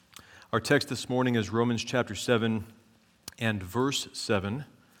Our text this morning is Romans chapter 7 and verse 7.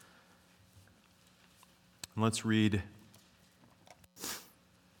 And let's read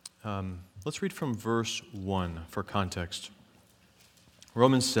from verse 1 for context.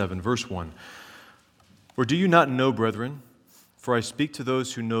 Romans 7, verse 1. Or do you not know, brethren, for I speak to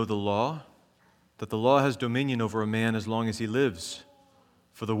those who know the law, that the law has dominion over a man as long as he lives.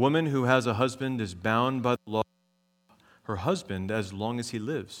 For the woman who has a husband is bound by the law of her husband as long as he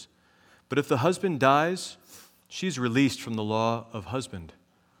lives. But if the husband dies, she is released from the law of husband.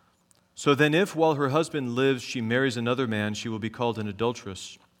 So then if, while her husband lives, she marries another man, she will be called an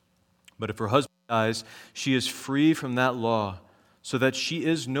adulteress. But if her husband dies, she is free from that law, so that she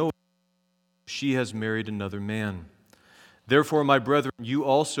is no longer, she has married another man. Therefore, my brethren, you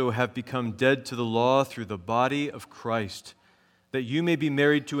also have become dead to the law through the body of Christ, that you may be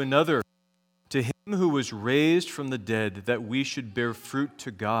married to another, to him who was raised from the dead, that we should bear fruit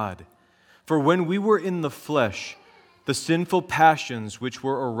to God. For when we were in the flesh, the sinful passions which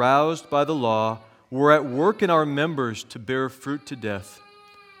were aroused by the law were at work in our members to bear fruit to death.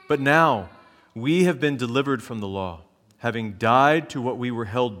 But now we have been delivered from the law, having died to what we were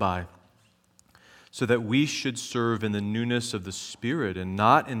held by, so that we should serve in the newness of the Spirit and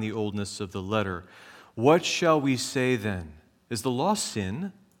not in the oldness of the letter. What shall we say then? Is the law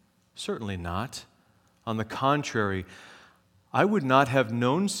sin? Certainly not. On the contrary, I would not have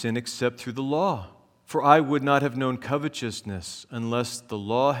known sin except through the law. For I would not have known covetousness unless the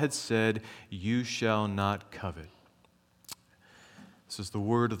law had said, you shall not covet. This is the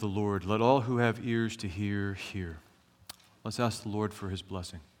word of the Lord. Let all who have ears to hear, hear. Let's ask the Lord for his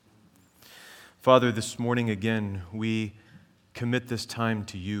blessing. Father, this morning again, we commit this time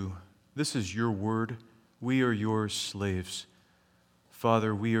to you. This is your word. We are your slaves.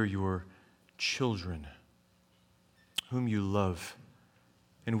 Father, we are your children, whom you love.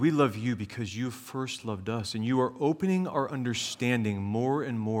 And we love you because you first loved us, and you are opening our understanding more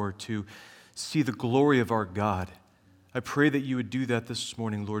and more to see the glory of our God. I pray that you would do that this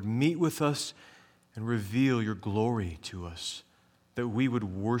morning, Lord. Meet with us and reveal your glory to us, that we would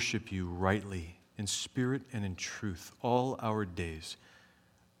worship you rightly in spirit and in truth all our days.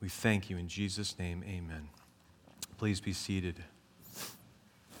 We thank you in Jesus' name, amen. Please be seated.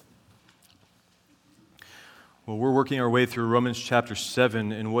 Well, we're working our way through Romans chapter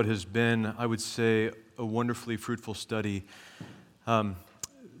 7 in what has been, I would say, a wonderfully fruitful study.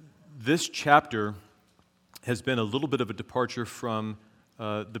 This chapter has been a little bit of a departure from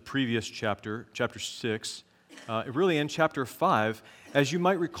the previous chapter, chapter 6, really in chapter 5. As you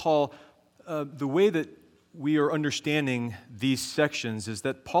might recall, the way that we are understanding these sections is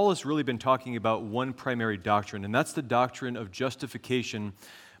that Paul has really been talking about one primary doctrine, and that's the doctrine of justification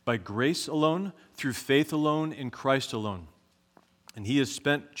by grace alone, through faith alone, in Christ alone. And he has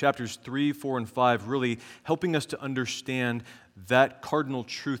spent chapters 3, 4, and 5 really helping us to understand that cardinal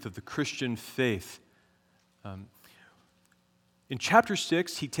truth of the Christian faith. In chapter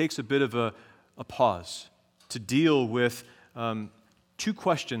 6, he takes a bit of a pause to deal with two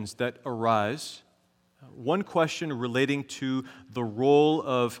questions that arise. One question relating to the role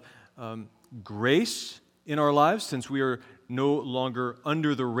of grace in our lives, since we are no longer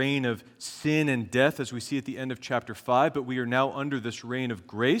under the reign of sin and death as we see at the end of chapter 5, but we are now under this reign of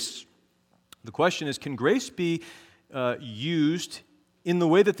grace. The question is, can grace be used in the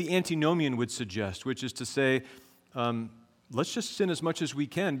way that the antinomian would suggest, which is to say, let's just sin as much as we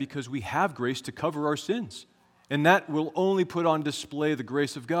can because we have grace to cover our sins. And that will only put on display the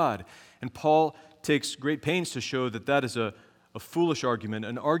grace of God. And Paul takes great pains to show that that is a foolish argument,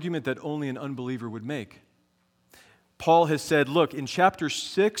 an argument that only an unbeliever would make. Paul has said, look, in chapter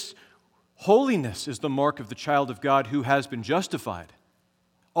 6, holiness is the mark of the child of God who has been justified.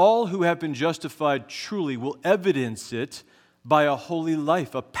 All who have been justified truly will evidence it by a holy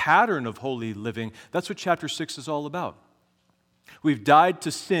life, a pattern of holy living. That's what chapter 6 is all about. We've died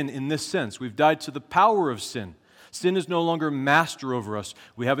to sin in this sense. We've died to the power of sin. Sin is no longer master over us.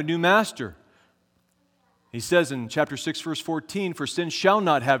 We have a new master. He says in chapter 6, verse 14, for sin shall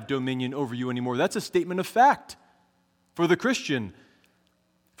not have dominion over you anymore. That's a statement of fact for the Christian.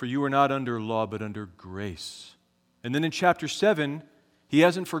 For you are not under law, but under grace. And then in chapter 7, he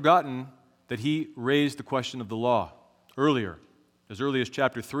hasn't forgotten that he raised the question of the law earlier, as early as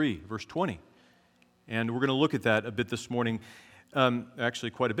chapter 3, verse 20. And we're going to look at that a bit this morning,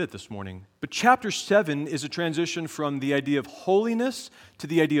 actually quite a bit this morning. But chapter 7 is a transition from the idea of holiness to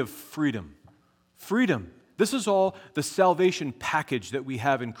the idea of freedom. Freedom. This is all the salvation package that we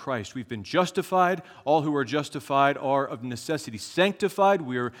have in Christ. We've been justified. All who are justified are of necessity sanctified.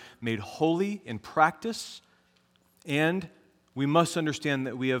 We are made holy in practice. And we must understand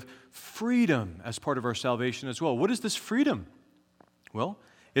that we have freedom as part of our salvation as well. What is this freedom? Well,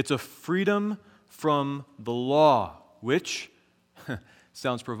 it's a freedom from the law, which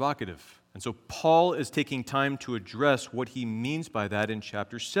sounds provocative. And so Paul is taking time to address what he means by that in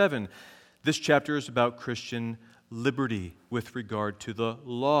chapter 7. This chapter is about Christian liberty with regard to the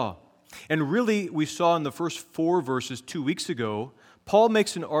law. And really, we saw in the first 4 verses 2 weeks ago, Paul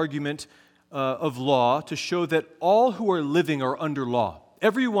makes an argument of law to show that all who are living are under law.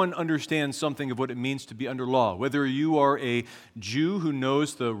 Everyone understands something of what it means to be under law, whether you are a Jew who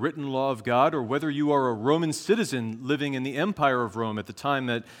knows the written law of God or whether you are a Roman citizen living in the Empire of Rome at the time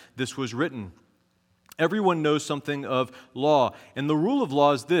that this was written. Everyone knows something of law. And the rule of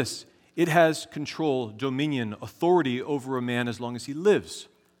law is this: it has control, dominion, authority over a man as long as he lives.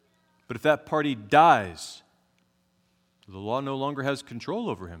 But if that party dies, the law no longer has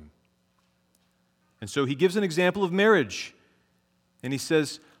control over him. And so he gives an example of marriage. And he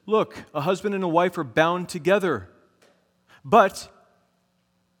says, look, a husband and a wife are bound together. And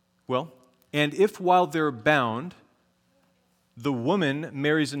if while they're bound, the woman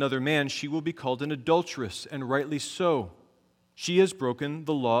marries another man, she will be called an adulteress, and rightly so. She has broken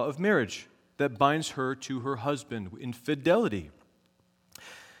the law of marriage that binds her to her husband in fidelity.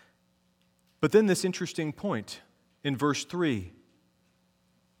 But then this interesting point in verse 3.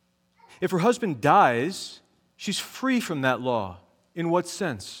 If her husband dies, she's free from that law. In what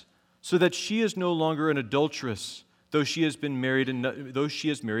sense? So that she is no longer an adulteress, though she has married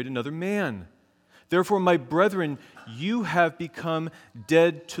another man. Therefore, my brethren, you have become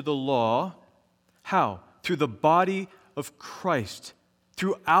dead to the law. How? Through the body of Christ,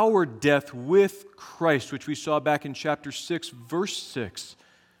 through our death with Christ, which we saw back in chapter 6, verse 6.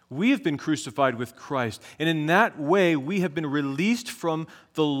 We have been crucified with Christ, and in that way we have been released from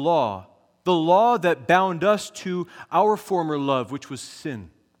the law that bound us to our former love, which was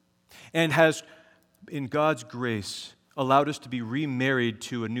sin, and has, in God's grace, allowed us to be remarried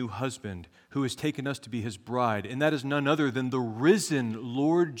to a new husband who has taken us to be his bride, and that is none other than the risen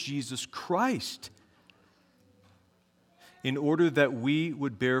Lord Jesus Christ, in order that we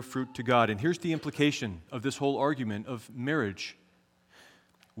would bear fruit to God. And here's the implication of this whole argument of marriage.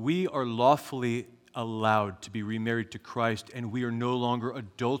 We are lawfully allowed to be remarried to Christ, and we are no longer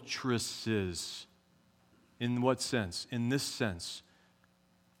adulteresses. In what sense? In this sense,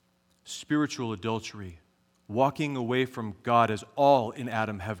 spiritual adultery, walking away from God as all in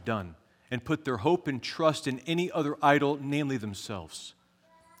Adam have done, and put their hope and trust in any other idol, namely themselves.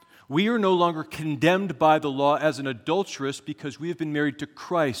 We are no longer condemned by the law as an adulteress because we have been married to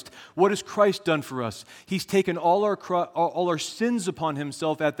Christ. What has Christ done for us? He's taken all our sins upon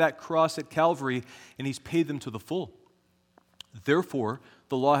himself at that cross at Calvary, and he's paid them to the full. Therefore,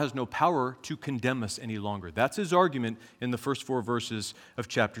 the law has no power to condemn us any longer. That's his argument in the first 4 verses of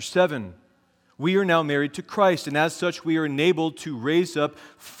chapter 7. We are now married to Christ, and as such, we are enabled to raise up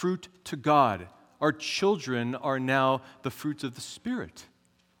fruit to God. Our children are now the fruits of the Spirit,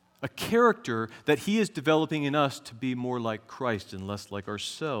 a character that he is developing in us to be more like Christ and less like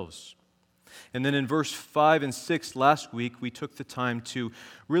ourselves. And then in verse 5 and 6 last week, we took the time to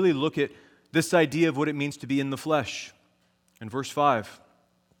really look at this idea of what it means to be in the flesh. In verse 5,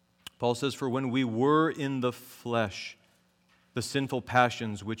 Paul says, "For when we were in the flesh, the sinful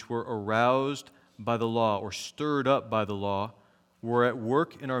passions which were aroused by the law or stirred up by the law were at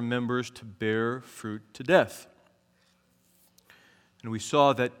work in our members to bear fruit to death." And we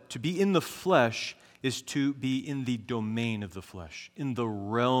saw that to be in the flesh is to be in the domain of the flesh, in the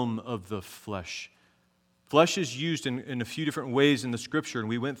realm of the flesh. Flesh is used in a few different ways in the Scripture, and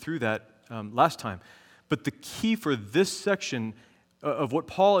we went through that last time. But the key for this section of what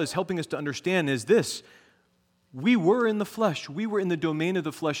Paul is helping us to understand is this: we were in the flesh. We were in the domain of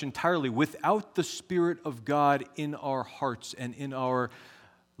the flesh entirely without the Spirit of God in our hearts and in our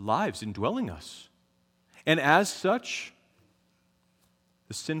lives, indwelling us. And as such,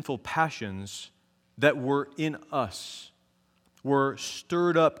 the sinful passions that were in us were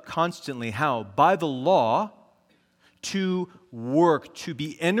stirred up constantly. How? By the law to work, to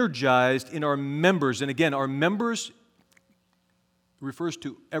be energized in our members. And again, our members refers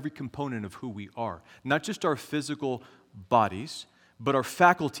to every component of who we are. Not just our physical bodies, but our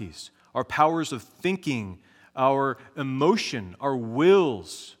faculties, our powers of thinking, our emotion, our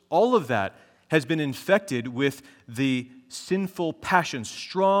wills. All of that has been infected with the sinful passion,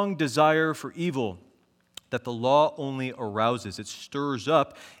 strong desire for evil that the law only arouses. It stirs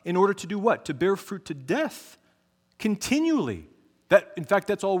up in order to do what? To bear fruit to death continually. In fact,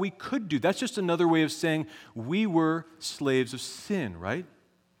 that's all we could do. That's just another way of saying we were slaves of sin, right?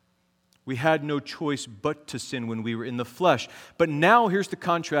 We had no choice but to sin when we were in the flesh. But now, here's the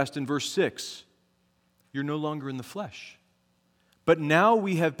contrast in verse 6. You're no longer in the flesh. But now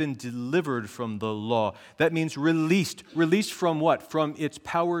we have been delivered from the law. That means released. Released from what? From its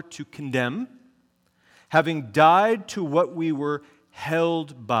power to condemn. Having died to what we were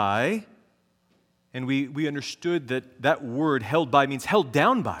held by. And we understood that that word held by means held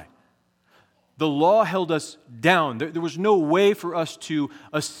down by. The law held us down. There was no way for us to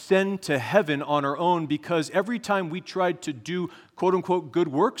ascend to heaven on our own because every time we tried to do quote-unquote good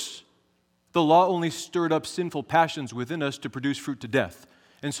works, the law only stirred up sinful passions within us to produce fruit to death.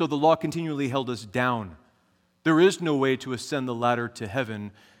 And so the law continually held us down. There is no way to ascend the ladder to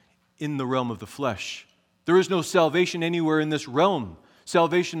heaven in the realm of the flesh. There is no salvation anywhere in this realm.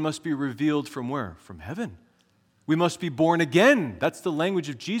 Salvation must be revealed from where? From heaven. We must be born again. That's the language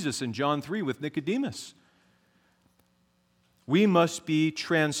of Jesus in John 3 with Nicodemus. We must be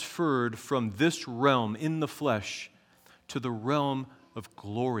transferred from this realm in the flesh to the realm of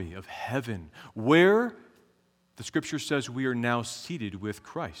glory, of heaven, where the Scripture says we are now seated with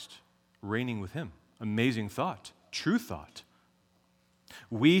Christ, reigning with Him. Amazing thought, true thought.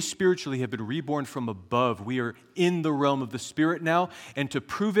 We spiritually have been reborn from above. We are in the realm of the Spirit now, and to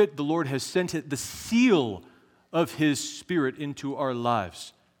prove it, the Lord has sent it, the seal of His Spirit into our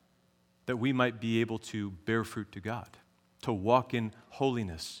lives, that we might be able to bear fruit to God, to walk in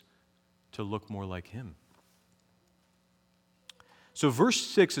holiness, to look more like Him. So verse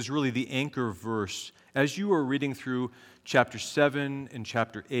 6 is really the anchor verse. As you are reading through chapter 7 and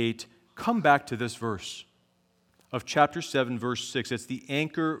chapter 8, come back to this verse of chapter 7, verse 6. It's the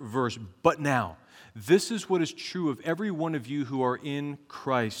anchor verse. But now, this is what is true of every one of you who are in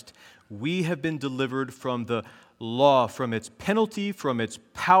Christ. We have been delivered from the law, from its penalty, from its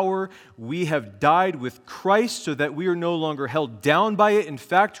power. We have died with Christ so that we are no longer held down by it. In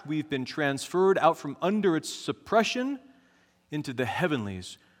fact, we've been transferred out from under its suppression into the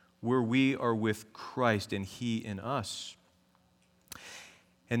heavenlies where we are with Christ and He in us.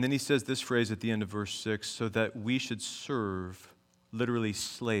 And then he says this phrase at the end of verse 6, so that we should serve, literally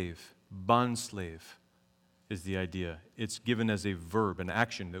slave, bondslave is the idea. It's given as a verb, an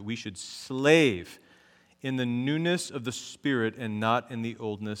action, that we should slave in the newness of the Spirit and not in the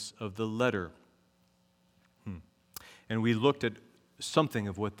oldness of the letter. And we looked at something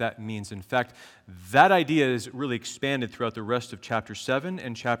of what that means. In fact, that idea is really expanded throughout the rest of chapter 7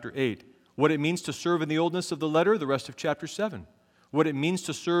 and chapter 8. What it means to serve in the oldness of the letter, the rest of chapter 7. What it means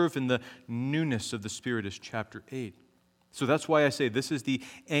to serve in the newness of the Spirit is chapter 8. So that's why I say this is the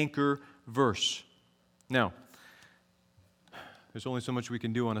anchor verse. Now, there's only so much we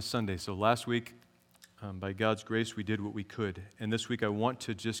can do on a Sunday. So last week, by God's grace, we did what we could. And this week I want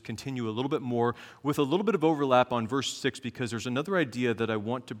to just continue a little bit more with a little bit of overlap on verse 6 because there's another idea that I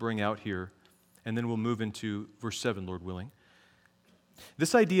want to bring out here. And then we'll move into verse 7, Lord willing.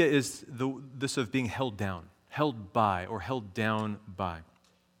 This idea is this of being held down, held by, or held down by.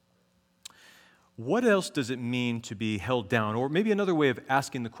 What else does it mean to be held down? Or maybe another way of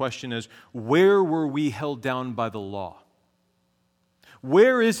asking the question is, where were we held down by the law?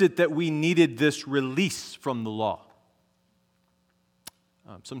 Where is it that we needed this release from the law?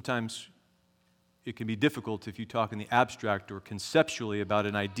 Sometimes it can be difficult if you talk in the abstract or conceptually about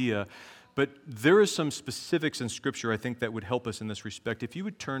an idea, but there is some specifics in Scripture I think that would help us in this respect. If you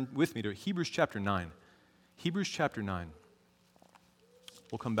would turn with me to Hebrews chapter 9. Hebrews chapter 9.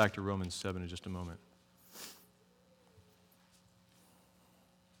 We'll come back to Romans 7 in just a moment.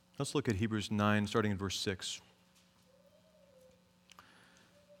 Let's look at Hebrews 9, starting in verse 6.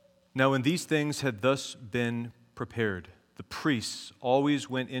 Now, when these things had thus been prepared, the priests always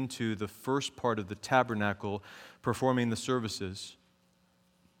went into the first part of the tabernacle performing the services.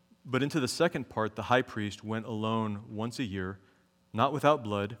 But into the second part, the high priest went alone once a year, not without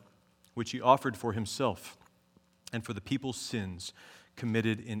blood, which he offered for himself and for the people's sins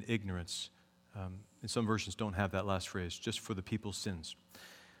committed in ignorance. And some versions don't have that last phrase, just for the people's sins.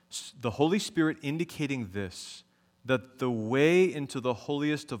 The Holy Spirit indicating this, that the way into the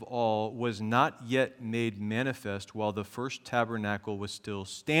holiest of all was not yet made manifest while the first tabernacle was still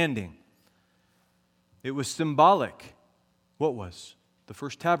standing. It was symbolic. What was? The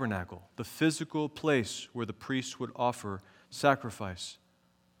first tabernacle, the physical place where the priests would offer sacrifice.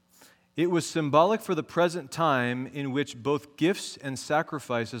 It was symbolic for the present time in which both gifts and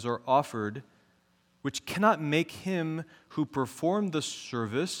sacrifices are offered, which cannot make him who performed the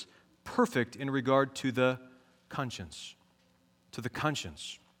service perfect in regard to the conscience. To the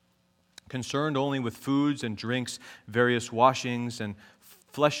conscience. Concerned only with foods and drinks, various washings, and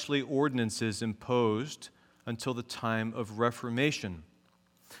fleshly ordinances imposed until the time of Reformation.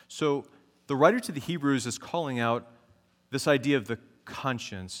 So the writer to the Hebrews is calling out this idea of the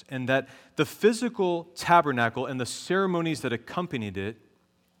conscience, and that the physical tabernacle and the ceremonies that accompanied it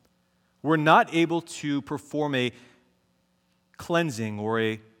were not able to perform a cleansing or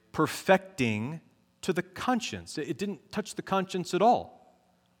a perfecting to the conscience. It didn't touch the conscience at all.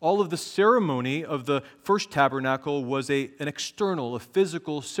 All of the ceremony of the first tabernacle was an external, a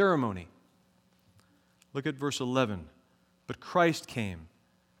physical ceremony. Look at verse 11. But Christ came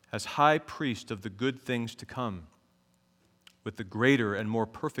as high priest of the good things to come, with the greater and more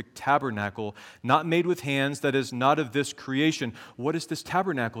perfect tabernacle, not made with hands, that is, not of this creation. What is this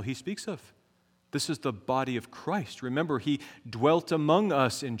tabernacle he speaks of? This is the body of Christ. Remember, he dwelt among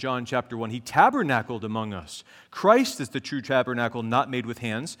us in John chapter 1. He tabernacled among us. Christ is the true tabernacle, not made with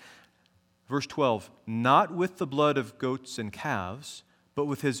hands. Verse 12, not with the blood of goats and calves, but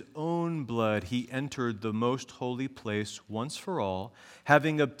with his own blood he entered the most holy place once for all,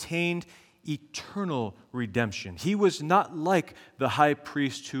 having obtained eternal redemption. He was not like the high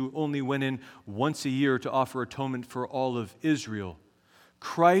priest who only went in once a year to offer atonement for all of Israel.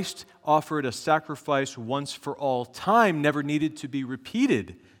 Christ offered a sacrifice once for all time, never needed to be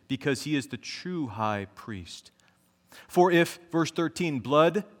repeated, because he is the true high priest. For if, verse 13,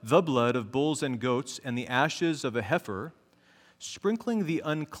 the blood of bulls and goats and the ashes of a heifer, sprinkling the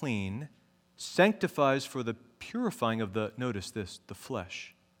unclean, sanctifies for the purifying of the, notice this, the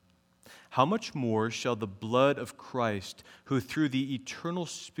flesh, how much more shall the blood of Christ, who through the eternal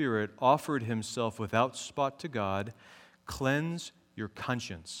Spirit offered himself without spot to God, cleanse your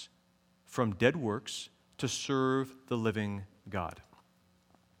conscience from dead works to serve the living God?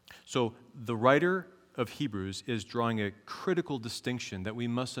 So the writer of Hebrews is drawing a critical distinction that we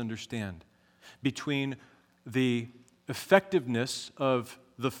must understand between the effectiveness of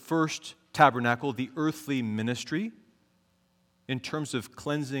the first tabernacle, the earthly ministry, in terms of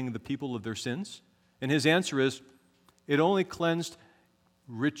cleansing the people of their sins? And his answer is, it only cleansed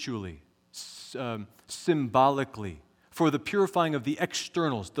ritually, symbolically, for the purifying of the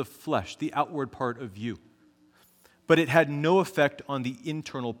externals, the flesh, the outward part of you. But it had no effect on the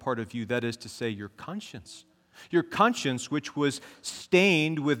internal part of you, that is to say, your conscience. Your conscience, which was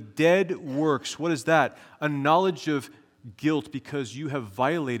stained with dead works. What is that? A knowledge of guilt because you have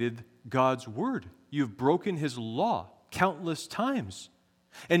violated God's word. You've broken his law countless times.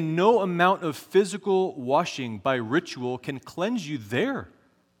 And no amount of physical washing by ritual can cleanse you there.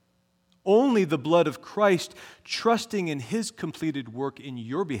 Only the blood of Christ, trusting in his completed work in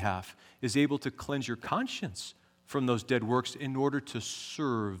your behalf, is able to cleanse your conscience from those dead works in order to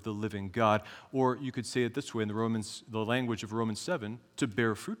serve the living God. Or you could say it this way in the language of Romans 7, to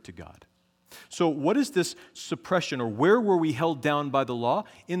bear fruit to God. So what is this suppression, or where were we held down by the law?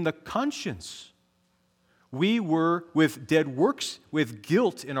 In the conscience. We were with dead works, with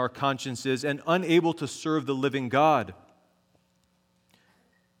guilt in our consciences, and unable to serve the living God.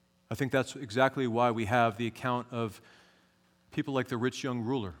 I think that's exactly why we have the account of people like the rich young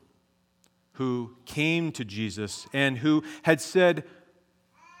ruler who came to Jesus and who had said,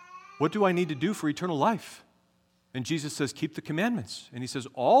 what do I need to do for eternal life? And Jesus says, keep the commandments. And he says,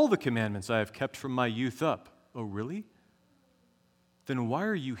 all the commandments I have kept from my youth up. Oh, really? Then why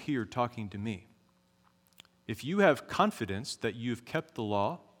are you here talking to me? If you have confidence that you've kept the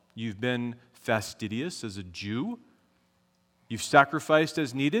law, you've been fastidious as a Jew, you've sacrificed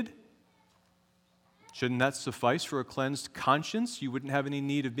as needed, shouldn't that suffice for a cleansed conscience? You wouldn't have any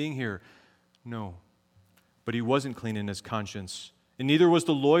need of being here. No. But he wasn't clean in his conscience. And neither was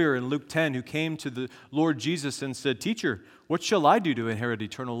the lawyer in Luke 10 who came to the Lord Jesus and said, Teacher, what shall I do to inherit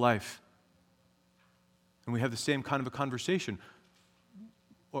eternal life? And we have the same kind of a conversation.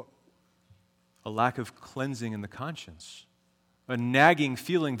 A lack of cleansing in the conscience. A nagging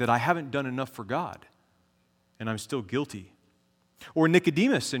feeling that I haven't done enough for God and I'm still guilty. Or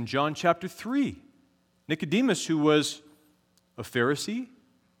Nicodemus in John chapter 3. Nicodemus, who was a Pharisee,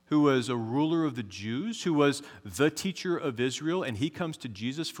 who was a ruler of the Jews, who was the teacher of Israel, and he comes to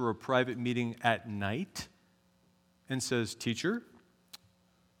Jesus for a private meeting at night and says, Teacher,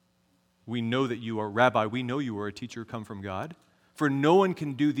 we know that you are Rabbi, we know you are a teacher come from God, for no one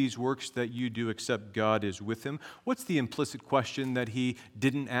can do these works that you do except God is with him. What's the implicit question that he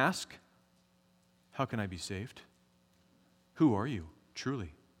didn't ask? How can I be saved? Who are you,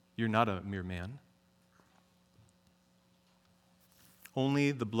 truly? You're not a mere man.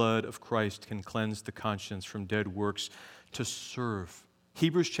 Only the blood of Christ can cleanse the conscience from dead works to serve.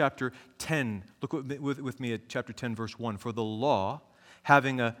 Hebrews chapter 10, look with me at chapter 10, verse 1. For the law,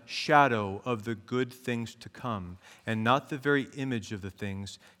 having a shadow of the good things to come, and not the very image of the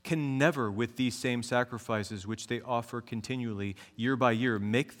things, can never, with these same sacrifices which they offer continually, year by year,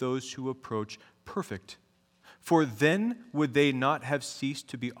 make those who approach perfect. For then would they not have ceased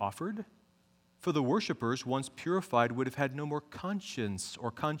to be offered? For the worshippers, once purified, would have had no more conscience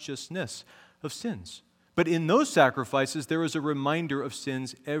or consciousness of sins. But in those sacrifices, there is a reminder of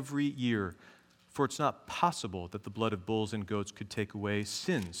sins every year. For it's not possible that the blood of bulls and goats could take away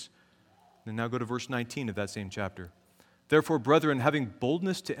sins. And now go to verse 19 of that same chapter. Therefore, brethren, having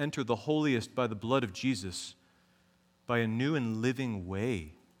boldness to enter the holiest by the blood of Jesus, by a new and living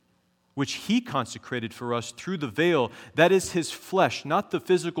way, which he consecrated for us through the veil, that is his flesh, not the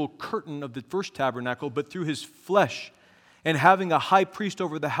physical curtain of the first tabernacle, but through his flesh, and having a high priest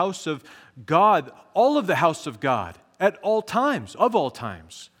over the house of God, all of the house of God, at all times, of all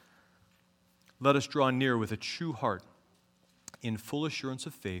times. Let us draw near with a true heart, in full assurance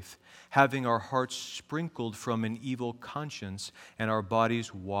of faith, having our hearts sprinkled from an evil conscience and our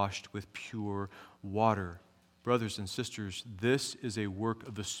bodies washed with pure water. Brothers and sisters, this is a work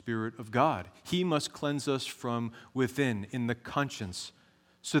of the Spirit of God. He must cleanse us from within, in the conscience,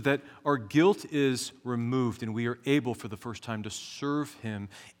 so that our guilt is removed and we are able for the first time to serve Him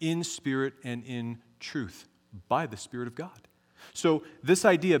in spirit and in truth by the Spirit of God. So this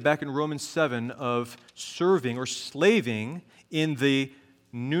idea back in Romans 7 of serving or slaving in the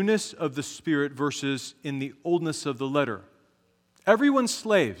newness of the Spirit versus in the oldness of the letter. Everyone's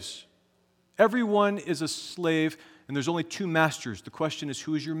slaves. Everyone is a slave, and there's only two masters. The question is,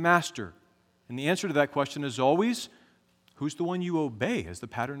 who is your master? And the answer to that question is always, who's the one you obey as the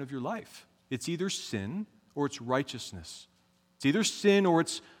pattern of your life? It's either sin or it's righteousness. It's either sin or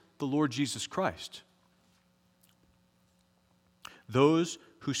it's the Lord Jesus Christ. Those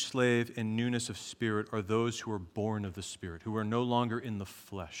who slave in newness of spirit are those who are born of the Spirit, who are no longer in the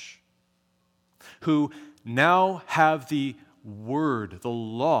flesh, who now have the Word, the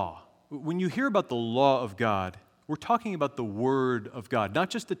law. When you hear about the law of God, we're talking about the Word of God, not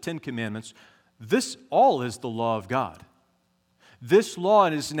just the Ten Commandments. This all is the law of God. This law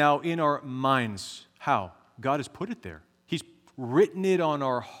is now in our minds. How? God has put it there. He's written it on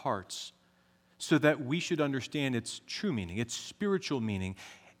our hearts so that we should understand its true meaning, its spiritual meaning,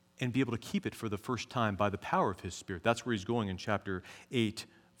 and be able to keep it for the first time by the power of His Spirit. That's where he's going in chapter 8,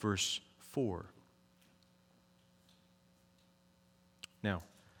 verse 4. Now,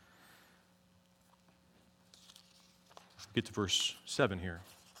 get to verse 7 here.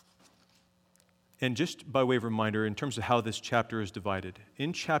 And just by way of reminder, in terms of how this chapter is divided,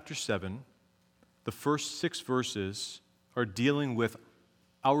 in chapter 7, the first 6 verses are dealing with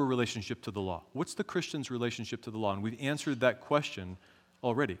our relationship to the law. What's the Christian's relationship to the law? And we've answered that question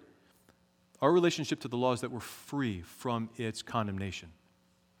already. Our relationship to the law is that we're free from its condemnation.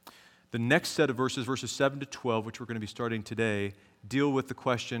 The next set of verses, verses 7 to 12, which we're going to be starting today, deal with the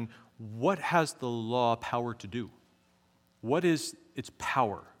question, what has the law power to do? What is its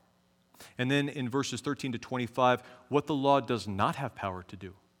power? And then in verses 13 to 25, what the law does not have power to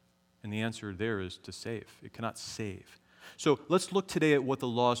do. And the answer there is to save. It cannot save. So let's look today at what the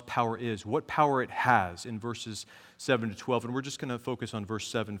law's power is, what power it has in verses 7 to 12. And we're just going to focus on verse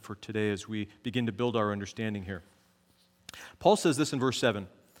 7 for today as we begin to build our understanding here. Paul says this in verse 7.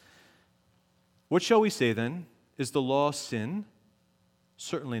 What shall we say then? Is the law sin?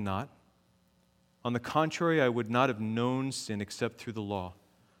 Certainly not. On the contrary, I would not have known sin except through the law.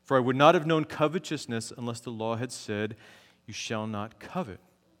 For I would not have known covetousness unless the law had said, you shall not covet.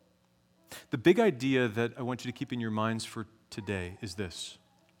 The big idea that I want you to keep in your minds for today is this.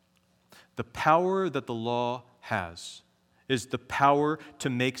 The power that the law has is the power to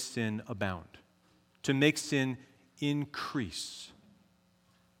make sin abound, to make sin increase.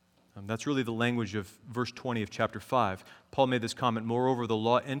 That's really the language of verse 20 of chapter 5. Paul made this comment, moreover, the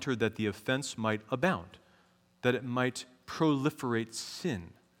law entered that the offense might abound, that it might proliferate sin.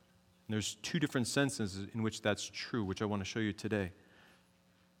 And there's 2 different senses in which that's true, which I want to show you today.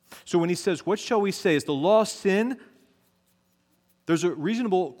 So when he says, what shall we say? Is the law sin? There's a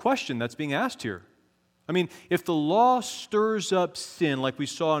reasonable question that's being asked here. I mean, if the law stirs up sin, like we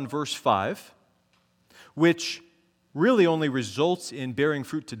saw in verse 5, which really only results in bearing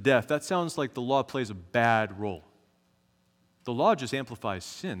fruit to death, that sounds like the law plays a bad role. The law just amplifies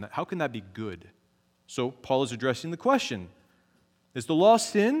sin. How can that be good? So Paul is addressing the question, is the law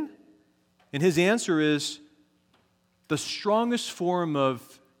sin? And his answer is the strongest form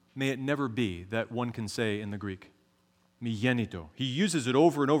of may it never be that one can say in the Greek. Mienito. He uses it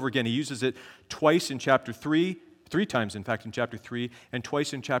over and over again. He uses it twice in chapter 3, 3 times in fact in chapter 3, and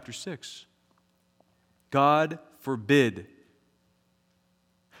twice in chapter 6. God forbid.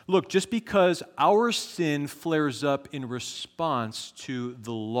 Look, just because our sin flares up in response to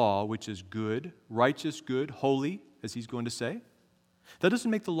the law, which is good, righteous, good, holy, as he's going to say, that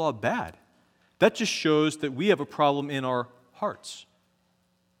doesn't make the law bad. That just shows that we have a problem in our hearts.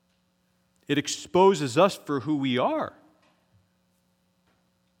 It exposes us for who we are.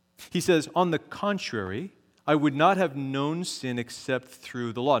 He says, on the contrary, I would not have known sin except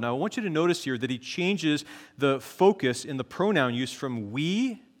through the law. Now, I want you to notice here that he changes the focus in the pronoun use from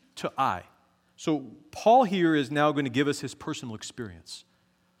we to I. So Paul here is now going to give us his personal experience.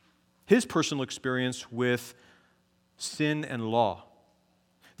 His personal experience with sin and law.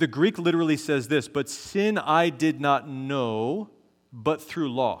 The Greek literally says this, but sin I did not know, but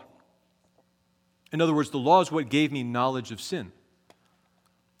through law. In other words, the law is what gave me knowledge of sin.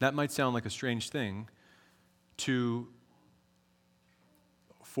 That might sound like a strange thing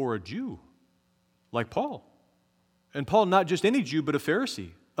for a Jew like Paul. And Paul, not just any Jew, but a Pharisee,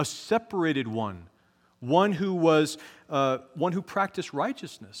 a separated one who practiced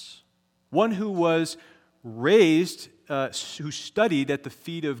righteousness, one who was raised, who studied at the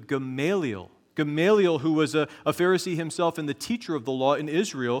feet of Gamaliel. Gamaliel, who was a Pharisee himself and the teacher of the law in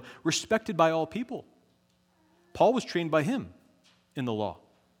Israel, respected by all people. Paul was trained by him in the law.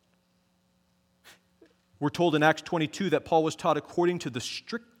 We're told in Acts 22 that Paul was taught according to the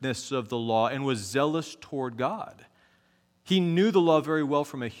strictness of the law and was zealous toward God. He knew the law very well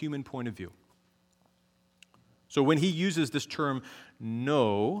from a human point of view. So when he uses this term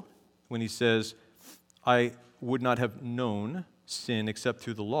know, when he says, I would not have known sin except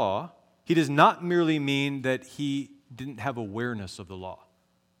through the law, he does not merely mean that he didn't have awareness of the law.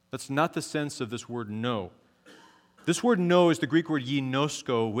 That's not the sense of this word know. This word know is the Greek word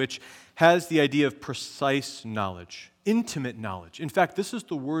ginosko, which has the idea of precise knowledge, intimate knowledge. In fact, this is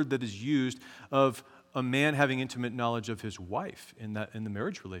the word that is used of a man having intimate knowledge of his wife in the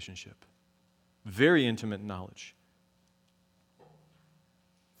marriage relationship. Very intimate knowledge.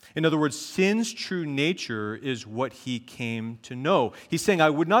 In other words, sin's true nature is what he came to know. He's saying,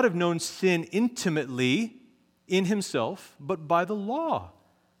 I would not have known sin intimately in himself, but by the law.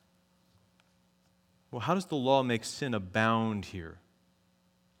 Well, how does the law make sin abound here?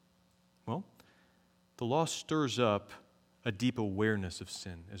 Well, the law stirs up a deep awareness of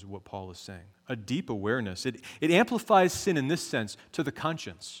sin, is what Paul is saying. A deep awareness. It amplifies sin in this sense to the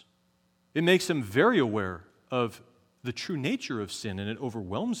conscience. It makes him very aware of the true nature of sin, and it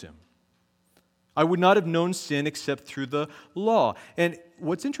overwhelms him. I would not have known sin except through the law. And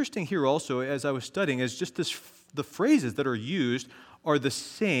what's interesting here also, as I was studying, is just the phrases that are used are the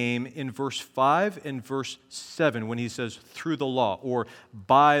same in verse 5 and verse 7 when he says through the law or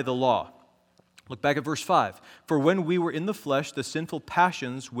by the law. Look back at verse 5. For when we were in the flesh, the sinful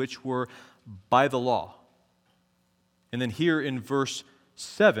passions which were by the law. And then here in verse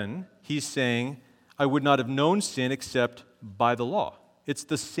 7, he's saying, I would not have known sin except by the law. It's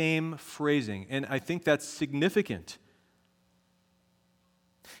the same phrasing, and I think that's significant.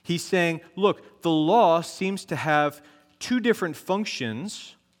 He's saying, look, the law seems to have two different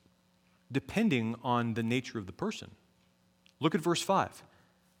functions depending on the nature of the person. Look at verse 5.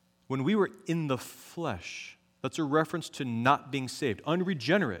 When we were in the flesh, that's a reference to not being saved,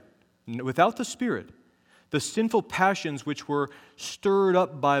 unregenerate, without the Spirit. The sinful passions which were stirred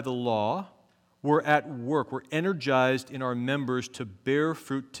up by the law were at work, were energized in our members to bear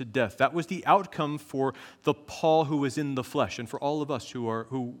fruit to death. That was the outcome for the Paul who was in the flesh and for all of us who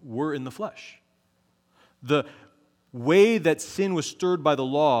were in the flesh. The way that sin was stirred by the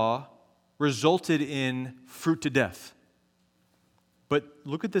law resulted in fruit to death. But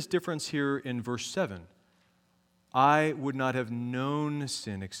look at this difference here in verse 7. I would not have known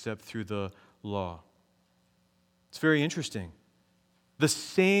sin except through the law. It's very interesting. The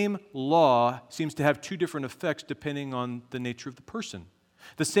same law seems to have two different effects depending on the nature of the person.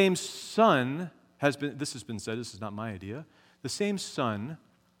 The same sun this has been said, this is not my idea, the same sun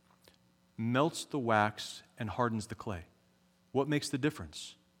melts the wax and hardens the clay. What makes the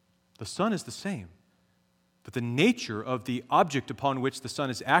difference? The sun is the same, but the nature of the object upon which the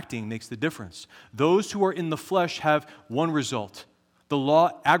sun is acting makes the difference. Those who are in the flesh have one result. The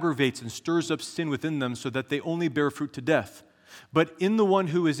law aggravates and stirs up sin within them so that they only bear fruit to death. But in the one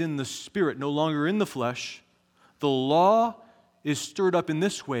who is in the Spirit, no longer in the flesh, the law is stirred up in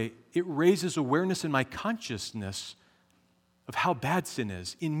this way. It raises awareness in my consciousness of how bad sin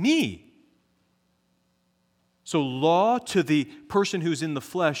is in me. So law to the person who's in the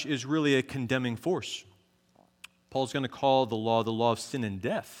flesh is really a condemning force. Paul's going to call the law of sin and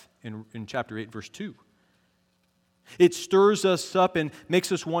death in chapter 8, verse 2. It stirs us up and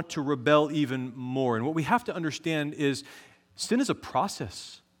makes us want to rebel even more. And what we have to understand is sin is a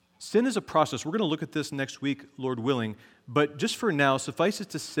process. Sin is a process. We're going to look at this next week, Lord willing. But just for now, suffice it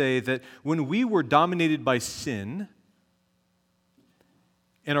to say that when we were dominated by sin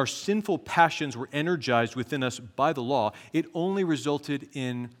and our sinful passions were energized within us by the law, it only resulted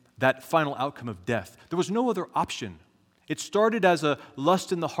in that final outcome of death. There was no other option. It started as a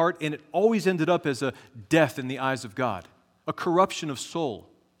lust in the heart, and it always ended up as a death in the eyes of God, a corruption of soul.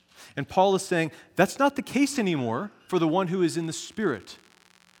 And Paul is saying that's not the case anymore for the one who is in the Spirit.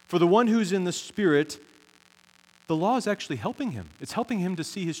 For the one who's in the Spirit, the law is actually helping him. It's helping him to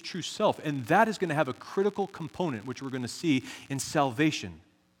see his true self, and that is going to have a critical component, which we're going to see in salvation,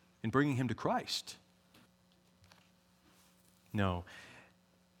 in bringing him to Christ. No,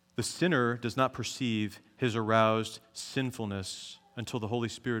 the sinner does not perceive his aroused sinfulness until the Holy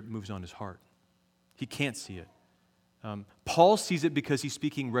Spirit moves on his heart. He can't see it. Paul sees it because he's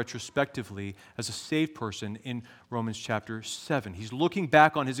speaking retrospectively as a saved person in Romans chapter 7. He's looking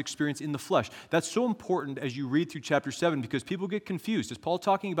back on his experience in the flesh. That's so important as you read through chapter 7 because people get confused. Is Paul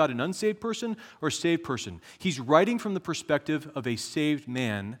talking about an unsaved person or a saved person? He's writing from the perspective of a saved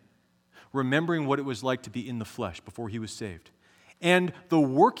man, remembering what it was like to be in the flesh before he was saved. And the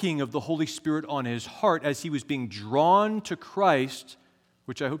working of the Holy Spirit on his heart as he was being drawn to Christ,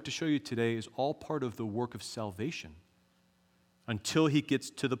 which I hope to show you today is all part of the work of salvation. Until he gets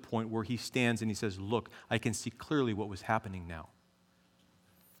to the point where he stands and he says, look, I can see clearly what was happening now.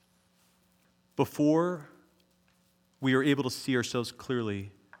 Before we are able to see ourselves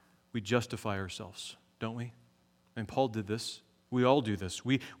clearly, we justify ourselves, don't we? And Paul did this. We all do this.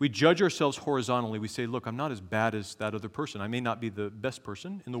 We judge ourselves horizontally. We say, look, I'm not as bad as that other person. I may not be the best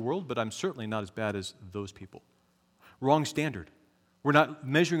person in the world, but I'm certainly not as bad as those people. Wrong standard. We're not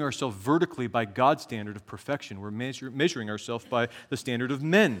measuring ourselves vertically by God's standard of perfection. We're measuring ourselves by the standard of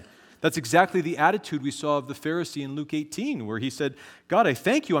men. That's exactly the attitude we saw of the Pharisee in Luke 18, where he said, God, I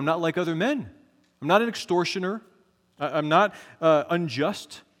thank you, I'm not like other men. I'm not an extortioner. I'm not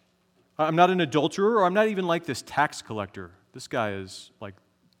unjust. I'm not an adulterer, or I'm not even like this tax collector. This guy is like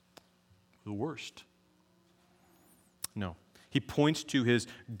the worst. No. He points to his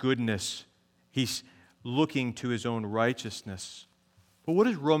goodness. He's looking to his own righteousness. But what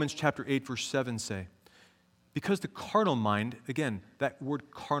does Romans chapter 8, verse 7 say? Because the carnal mind, again, that word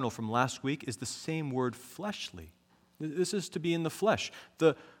carnal from last week is the same word fleshly. This is to be in the flesh.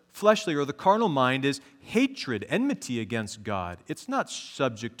 The fleshly or the carnal mind is hatred, enmity against God. It's not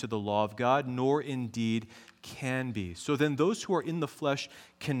subject to the law of God, nor indeed can be. So then those who are in the flesh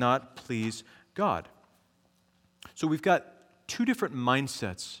cannot please God. So we've got two different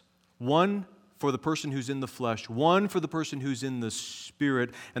mindsets. One for the person who's in the flesh, one for the person who's in the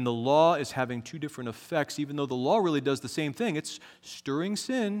Spirit, and the law is having two different effects, even though the law really does the same thing. It's stirring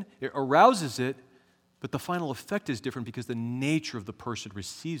sin, it arouses it, but the final effect is different because the nature of the person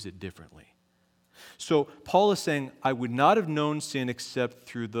receives it differently. So Paul is saying, I would not have known sin except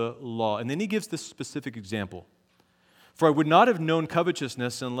through the law. And then he gives this specific example. For I would not have known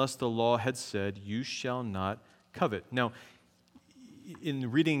covetousness unless the law had said, you shall not covet. Now,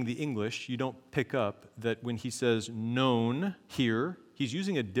 in reading the English, you don't pick up that when he says known here, he's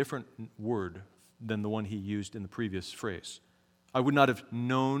using a different word than the one he used in the previous phrase. I would not have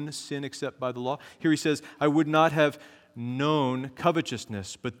known sin except by the law. Here he says, I would not have known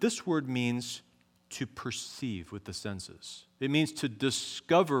covetousness, but this word means to perceive with the senses. It means to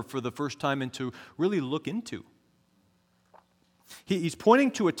discover for the first time and to really look into. He's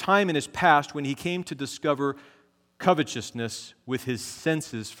pointing to a time in his past when he came to discover covetousness with his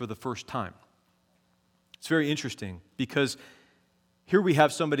senses for the first time. It's very interesting because here we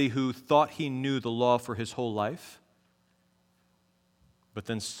have somebody who thought he knew the law for his whole life, but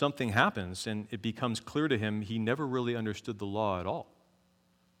then something happens and it becomes clear to him he never really understood the law at all.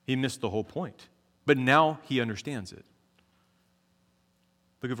 He missed the whole point, but now he understands it.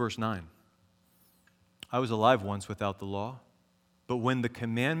 Look at verse 9. I was alive once without the law, but when the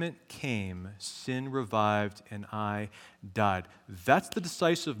commandment came, sin revived and I died. That's the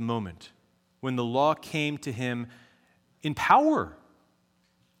decisive moment when the law came to him in power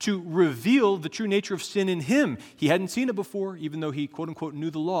to reveal the true nature of sin in him. He hadn't seen it before, even though he, quote unquote, knew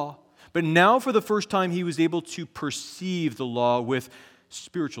the law. But now for the first time, he was able to perceive the law with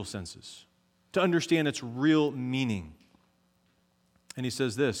spiritual senses, to understand its real meaning. And he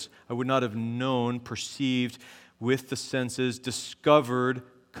says this, I would not have known, perceived with the senses, discovered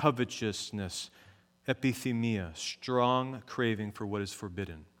covetousness, epithemia, strong craving for what is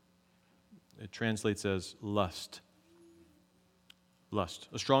forbidden. It translates as lust. Lust,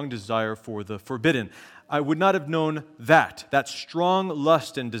 a strong desire for the forbidden. I would not have known that strong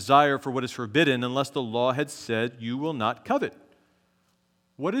lust and desire for what is forbidden unless the law had said, you will not covet.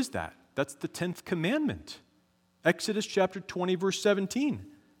 What is that? That's the 10th commandment. Exodus chapter 20, verse 17.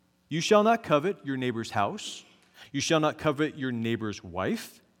 You shall not covet your neighbor's house. You shall not covet your neighbor's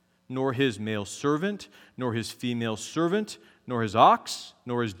wife, nor his male servant, nor his female servant, nor his ox,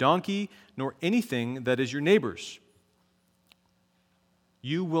 nor his donkey, nor anything that is your neighbor's.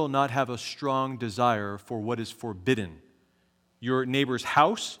 You will not have a strong desire for what is forbidden. Your neighbor's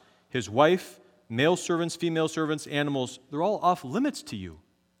house, his wife, male servants, female servants, animals, they're all off limits to you.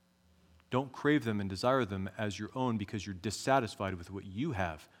 Don't crave them and desire them as your own because you're dissatisfied with what you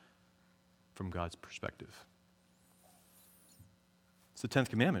have from God's perspective. It's the 10th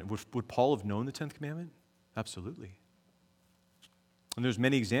commandment. Would Paul have known the 10th commandment? Absolutely. And there's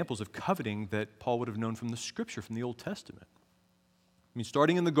many examples of coveting that Paul would have known from the Scripture, from the Old Testament. I mean,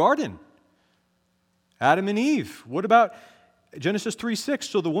 starting in the garden, Adam and Eve. What about Genesis 3:6?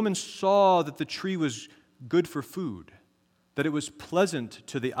 So the woman saw that the tree was good for food, that it was pleasant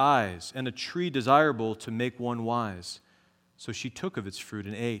to the eyes, and a tree desirable to make one wise. So she took of its fruit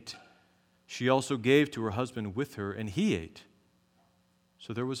and ate. She also gave to her husband with her, and he ate.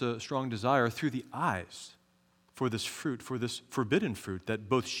 So there was a strong desire through the eyes for this fruit, for this forbidden fruit that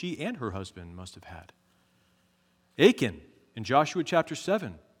both she and her husband must have had. Achan, in Joshua chapter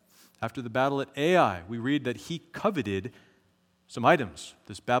 7, after the battle at Ai, we read that he coveted some items,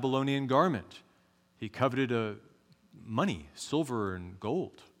 this Babylonian garment. He coveted money, silver and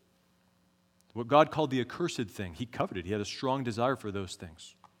gold. What God called the accursed thing, he coveted. He had a strong desire for those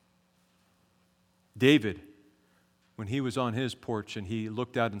things. David, when he was on his porch and he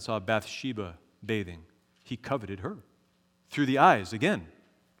looked out and saw Bathsheba bathing, he coveted her through the eyes again.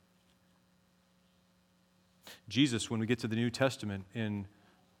 Jesus, when we get to the New Testament in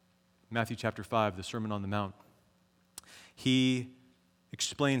Matthew chapter 5, the Sermon on the Mount, he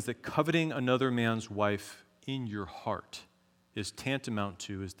explains that coveting another man's wife in your heart is tantamount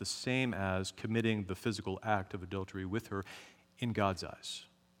to, is the same as committing the physical act of adultery with her in God's eyes.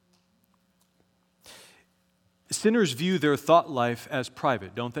 Sinners view their thought life as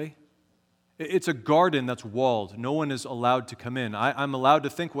private, don't they? It's a garden that's walled. No one is allowed to come in. I'm allowed to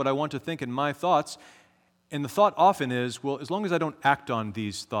think what I want to think in my thoughts, and the thought often is, well, as long as I don't act on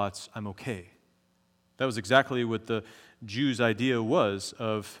these thoughts, I'm okay. That was exactly what the Jews' idea was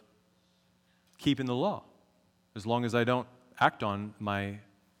of keeping the law. As long as I don't act on my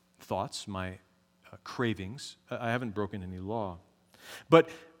thoughts, my cravings, I haven't broken any law. But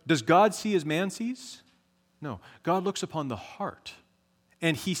does God see as man sees? No. God looks upon the heart,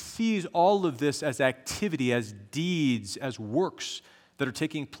 and he sees all of this as activity, as deeds, as works that are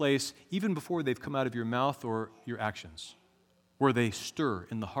taking place even before they've come out of your mouth or your actions, where they stir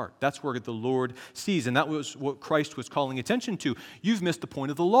in the heart. That's where the Lord sees, and that was what Christ was calling attention to. You've missed the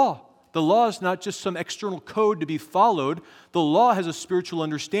point of the law. The law is not just some external code to be followed. The law has a spiritual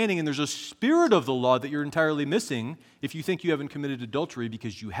understanding, and there's a spirit of the law that you're entirely missing if you think you haven't committed adultery,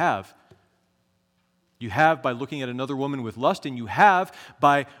 because you have. You have by looking at another woman with lust, and you have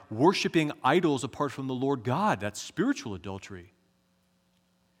by worshiping idols apart from the Lord God. That's spiritual adultery.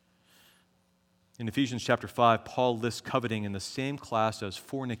 In Ephesians chapter 5, Paul lists coveting in the same class as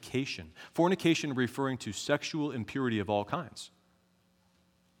fornication. Fornication referring to sexual impurity of all kinds.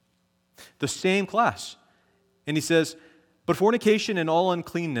 The same class. And he says, but fornication and all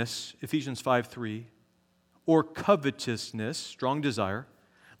uncleanness, Ephesians 5:3, or covetousness, strong desire,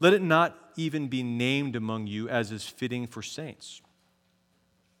 let it not even be named among you as is fitting for saints.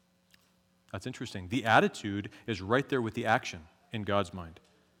 That's interesting. The attitude is right there with the action in God's mind.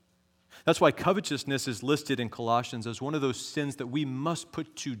 That's why covetousness is listed in Colossians as one of those sins that we must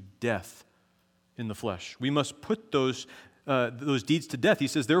put to death in the flesh. We must put those deeds to death. He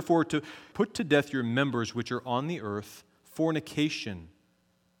says, therefore, to put to death your members which are on the earth, fornication.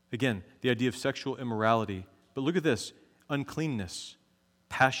 Again, the idea of sexual immorality. But look at this, uncleanness,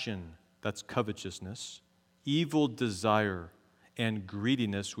 passion, that's covetousness, evil desire, and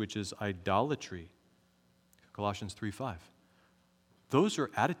greediness, which is idolatry. Colossians 3:5. Those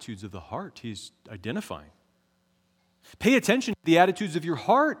are attitudes of the heart he's identifying. Pay attention to the attitudes of your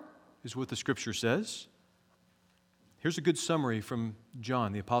heart, is what the Scripture says. Here's a good summary from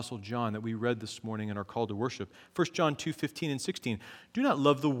John, the Apostle John, that we read this morning in our call to worship. 1 John 2:15 and 16. Do not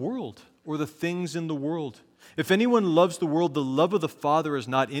love the world or the things in the world. If anyone loves the world, the love of the Father is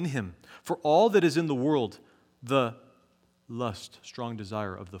not in him. For all that is in the world, the lust, strong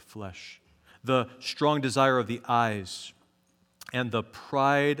desire of the flesh, the strong desire of the eyes, and the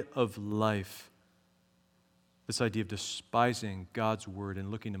pride of life, this idea of despising God's word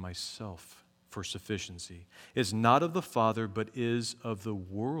and looking to myself for sufficiency, is not of the Father, but is of the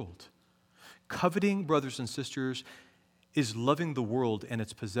world. Coveting, brothers and sisters, is loving the world and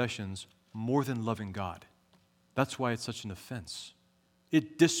its possessions more than loving God. That's why it's such an offense.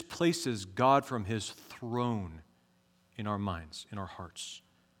 It displaces God from his throne in our minds, in our hearts.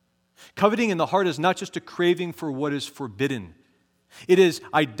 Coveting in the heart is not just a craving for what is forbidden. It is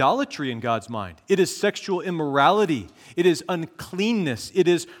idolatry in God's mind. It is sexual immorality. It is uncleanness. It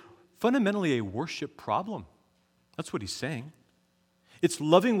is fundamentally a worship problem. That's what he's saying. It's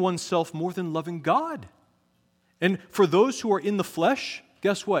loving oneself more than loving God. And for those who are in the flesh,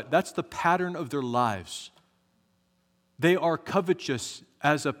 guess what? That's the pattern of their lives. They are covetous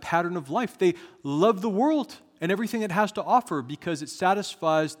as a pattern of life. They love the world and everything it has to offer because it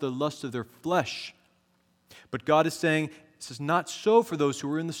satisfies the lust of their flesh. But God is saying, this is not so for those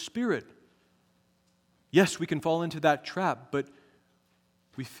who are in the Spirit. Yes, we can fall into that trap, but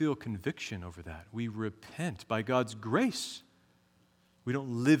we feel conviction over that. We repent by God's grace. We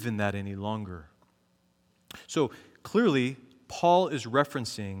don't live in that any longer. So clearly, Paul is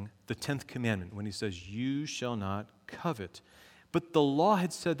referencing the 10th commandment when he says, you shall not covet. But the law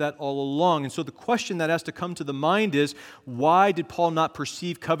had said that all along. And so the question that has to come to the mind is, why did Paul not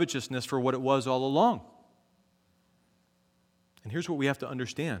perceive covetousness for what it was all along? And here's what we have to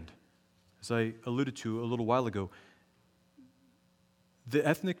understand. As I alluded to a little while ago, the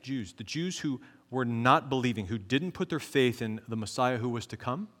ethnic Jews, the Jews who were not believing, who didn't put their faith in the Messiah who was to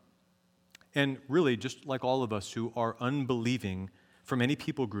come, and really just like all of us who are unbelieving from any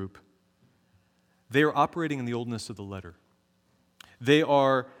people group, they are operating in the oldness of the letter. They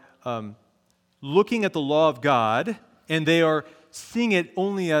are looking at the law of God, and they are seeing it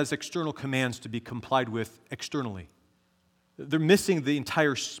only as external commands to be complied with externally. They're missing the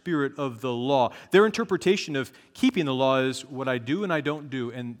entire spirit of the law. Their interpretation of keeping the law is what I do and I don't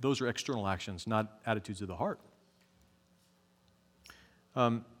do, and those are external actions, not attitudes of the heart.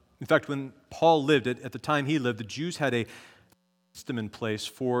 In fact, when Paul lived, at the time he lived, the Jews had a system in place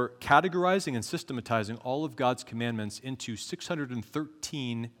for categorizing and systematizing all of God's commandments into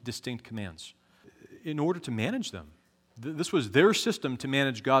 613 distinct commands in order to manage them. This was their system to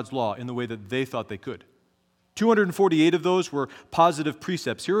manage God's law in the way that they thought they could. 248 of those were positive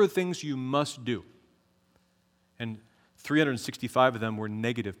precepts. Here are the things you must do. And 365 of them were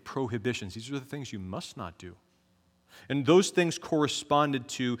negative prohibitions. These are the things you must not do. And those things corresponded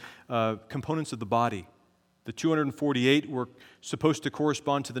to components of the body. The 248 were supposed to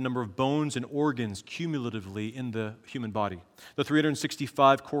correspond to the number of bones and organs cumulatively in the human body. The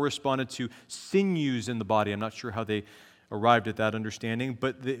 365 corresponded to sinews in the body. I'm not sure how they arrived at that understanding,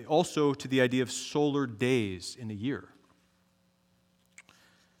 but also to the idea of solar days in a year.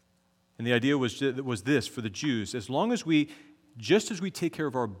 And the idea was this for the Jews: just as we take care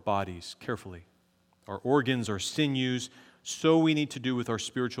of our bodies carefully, our organs, our sinews, so we need to do with our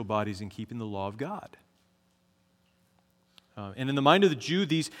spiritual bodies in keeping the law of God. And in the mind of the Jew,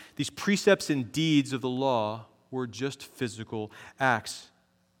 these precepts and deeds of the law were just physical acts.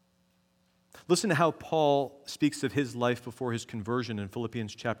 Listen to how Paul speaks of his life before his conversion in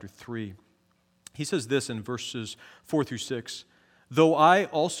Philippians chapter 3. He says this in verses 4 through 6. Though I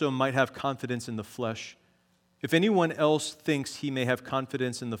also might have confidence in the flesh, if anyone else thinks he may have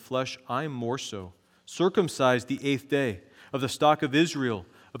confidence in the flesh, I more so. Circumcised the 8th day, of the stock of Israel,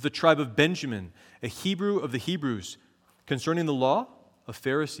 of the tribe of Benjamin, a Hebrew of the Hebrews, concerning the law, a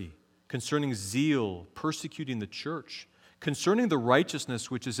Pharisee, concerning zeal, persecuting the church, concerning the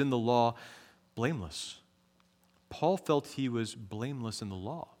righteousness which is in the law, blameless. Paul felt he was blameless in the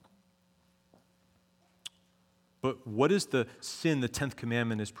law. But what is the sin the 10th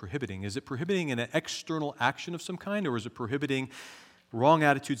commandment is prohibiting? Is it prohibiting an external action of some kind, or is it prohibiting wrong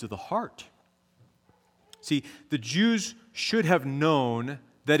attitudes of the heart? See, the Jews should have known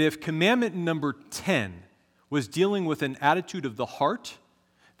that if commandment number 10 was dealing with an attitude of the heart,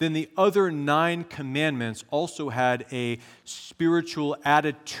 then the other 9 commandments also had a spiritual,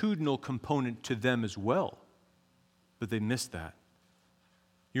 attitudinal component to them as well. But they missed that.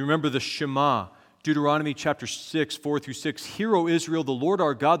 You remember the Shema, Deuteronomy chapter 6, 4 through 6. Hear, O Israel, the Lord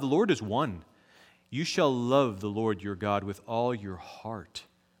our God, the Lord is one. You shall love the Lord your God with all your heart,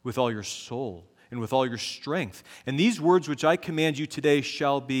 with all your soul, and with all your strength. And these words which I command you today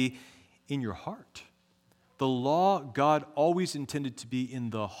shall be in your heart. The law God always intended to be in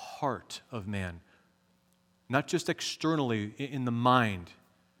the heart of man, not just externally in the mind,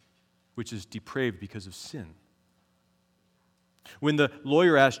 which is depraved because of sin. When the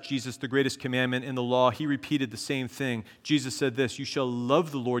lawyer asked Jesus the greatest commandment in the law, he repeated the same thing. Jesus said this: you shall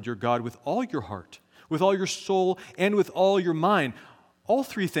love the Lord your God with all your heart, with all your soul, and with all your mind. All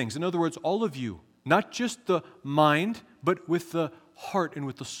 3 things. In other words, all of you. Not just the mind, but with the heart and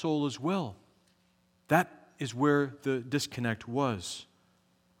with the soul as well. That is where the disconnect was.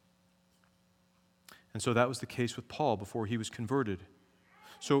 And so that was the case with Paul before he was converted.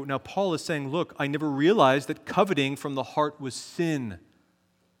 So now Paul is saying, look, I never realized that coveting from the heart was sin.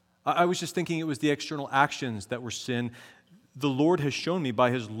 I was just thinking it was the external actions that were sin. The Lord has shown me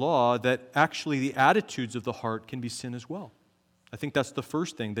by His law that actually the attitudes of the heart can be sin as well. I think that's the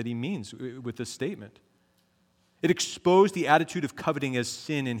first thing that he means with this statement. It exposed the attitude of coveting as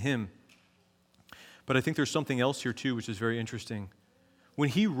sin in him. But I think there's something else here too, which is very interesting. When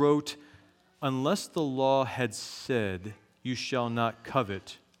he wrote, unless the law had said, you shall not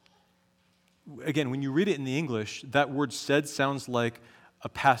covet. Again, when you read it in the English, that word said sounds like a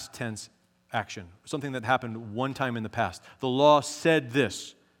past tense action, something that happened one time in the past. The law said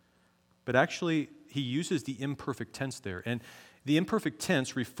this, but actually he uses the imperfect tense there. And the imperfect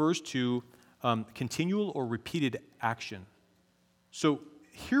tense refers to continual or repeated action. So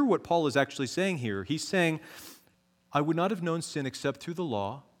hear what Paul is actually saying here. He's saying, I would not have known sin except through the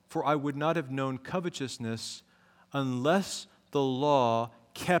law, for I would not have known covetousness unless the law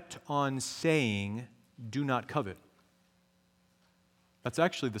kept on saying, do not covet. That's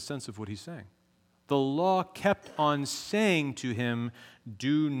actually the sense of what he's saying. The law kept on saying to him,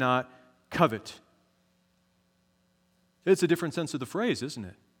 do not covet. It's a different sense of the phrase, isn't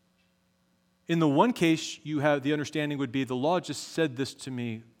it? In the one case, you have the understanding would be the law just said this to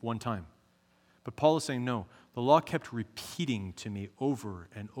me one time. But Paul is saying, no, the law kept repeating to me over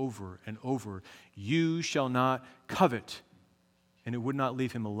and over and over, you shall not covet. And it would not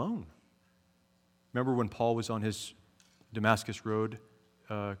leave him alone. Remember when Paul was on his Damascus Road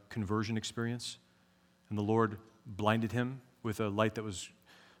conversion experience, and the Lord blinded him with a light that was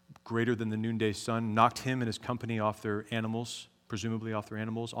greater than the noonday sun, knocked him and his company off their animals, presumably off their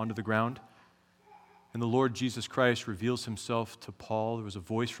animals, onto the ground. And the Lord Jesus Christ reveals himself to Paul. There was a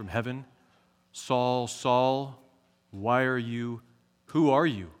voice from heaven, Saul, Saul, who are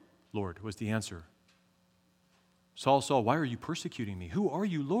you, Lord, was the answer. Saul, Saul, why are you persecuting me? Who are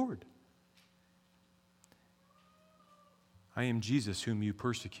you, Lord? I am Jesus whom you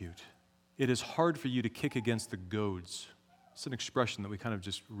persecute. It is hard for you to kick against the goads. It's an expression that we kind of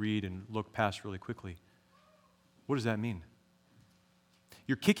just read and look past really quickly. What does that mean?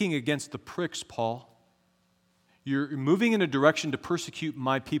 You're kicking against the pricks, Paul. You're moving in a direction to persecute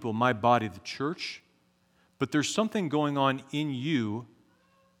my people, my body, the church. But there's something going on in you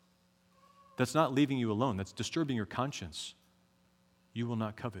that's not leaving you alone, that's disturbing your conscience. You will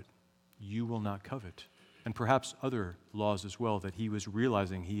not covet. You will not covet. And perhaps other laws as well that he was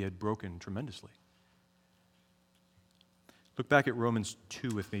realizing he had broken tremendously. Look back at Romans 2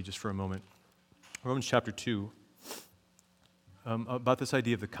 with me just for a moment. Romans chapter 2, about this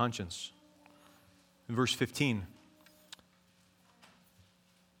idea of the conscience. In verse 15,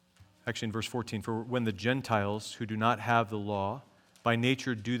 actually in verse 14, for when the Gentiles who do not have the law by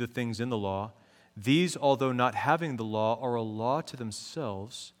nature do the things in the law, these, although not having the law, are a law to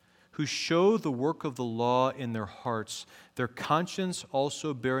themselves, who show the work of the law in their hearts, their conscience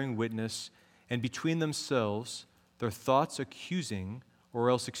also bearing witness, and between themselves their thoughts accusing or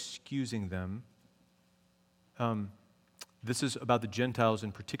else excusing them. This is about the Gentiles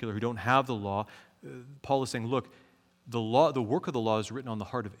in particular who don't have the law. Paul is saying, look, the work of the law is written on the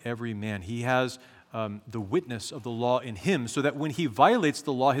heart of every man. He has the witness of the law in him, so that when he violates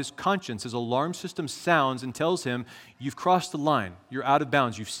the law, his conscience, his alarm system sounds and tells him, you've crossed the line, you're out of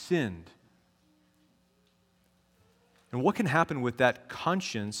bounds, you've sinned. And what can happen with that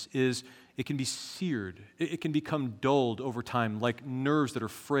conscience is it can be seared. It can become dulled over time, like nerves that are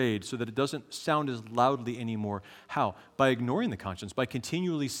frayed, so that it doesn't sound as loudly anymore. How? By ignoring the conscience, by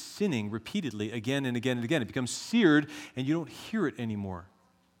continually sinning repeatedly again and again and again. It becomes seared, and you don't hear it anymore.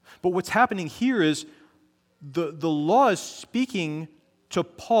 But what's happening here is the law is speaking to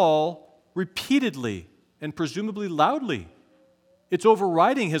Paul repeatedly and presumably loudly. It's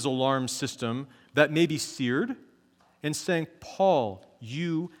overriding his alarm system that may be seared and saying, Paul,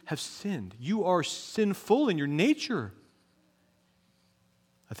 you have sinned. You are sinful in your nature.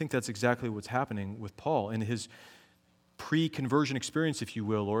 I think that's exactly what's happening with Paul in his pre-conversion experience, if you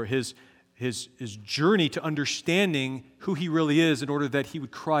will, or his journey to understanding who he really is in order that he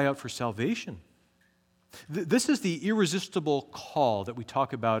would cry out for salvation. This is the irresistible call that we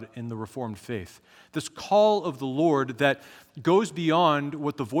talk about in the Reformed faith. This call of the Lord that goes beyond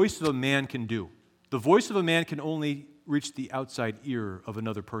what the voice of a man can do. The voice of a man can only reach the outside ear of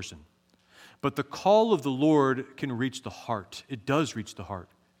another person. But the call of the Lord can reach the heart. It does reach the heart.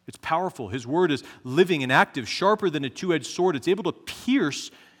 It's powerful. His word is living and active, sharper than a two-edged sword. It's able to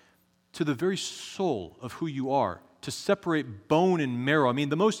pierce to the very soul of who you are. to separate bone and marrow. I mean,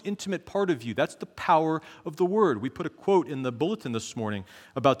 the most intimate part of you. That's the power of the Word. We put a quote in the bulletin this morning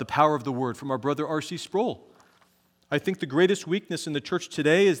about the power of the Word from our brother R.C. Sproul. I think the greatest weakness in the church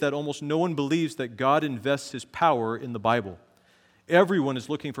today is that almost no one believes that God invests His power in the Bible. Everyone is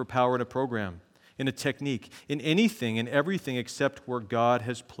looking for power in a program, in a technique, in anything and everything except where God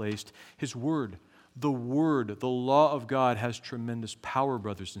has placed His Word. The Word, the law of God, has tremendous power,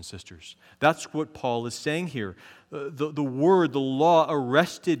 brothers and sisters. That's what Paul is saying here. The Word, the law,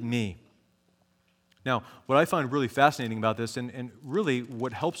 arrested me. Now, what I find really fascinating about this, and really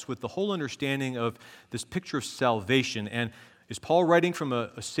what helps with the whole understanding of this picture of salvation, and is Paul writing from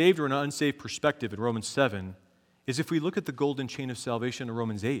a saved or an unsaved perspective in Romans 7, is if we look at the golden chain of salvation in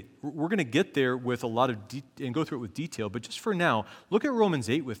Romans 8. We're going to get there with a lot of and go through it with detail, but just for now, look at Romans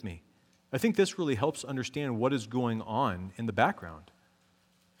 8 with me. I think this really helps understand what is going on in the background.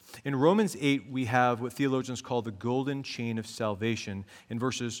 In Romans 8, we have what theologians call the golden chain of salvation in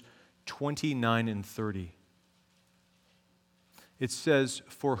verses 29 and 30. It says,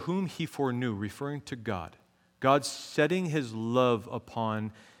 "For whom He foreknew," referring to God, God setting His love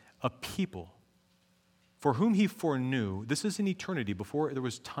upon a people. For whom He foreknew, this is in eternity, before there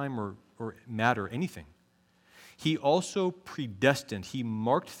was time or matter, anything. He also predestined, He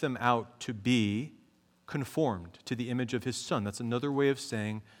marked them out to be conformed to the image of His Son. That's another way of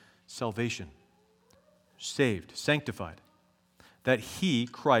saying salvation. Saved, sanctified. That He,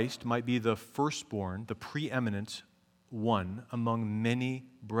 Christ, might be the firstborn, the preeminent one among many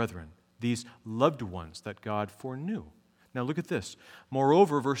brethren, these loved ones that God foreknew. Now look at this.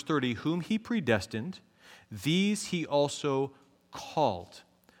 Moreover, verse 30, whom He predestined, these He also called.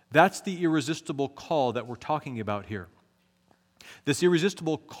 That's the irresistible call that we're talking about here. This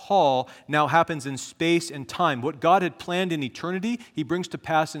irresistible call now happens in space and time. What God had planned in eternity, He brings to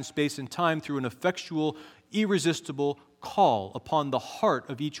pass in space and time through an effectual, irresistible call upon the heart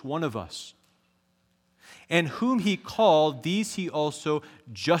of each one of us. And whom He called, these He also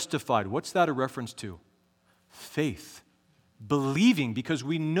justified. What's that a reference to? Faith. Believing, because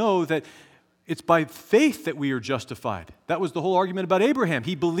we know that it's by faith that we are justified. That was the whole argument about Abraham.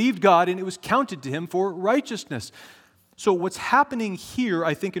 He believed God and it was counted to him for righteousness. So what's happening here,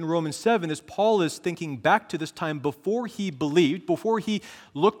 I think, in Romans 7 is Paul is thinking back to this time before he believed, before he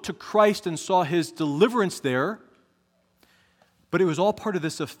looked to Christ and saw His deliverance there. But it was all part of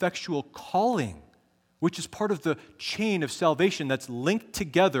this effectual calling, which is part of the chain of salvation that's linked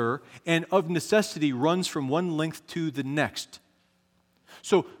together and of necessity runs from one length to the next.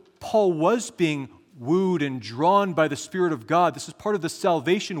 So Paul was being wooed and drawn by the Spirit of God. This is part of the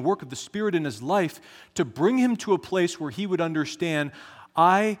salvation work of the Spirit in his life to bring him to a place where he would understand,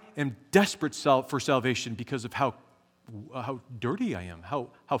 I am desperate for salvation because of how dirty I am,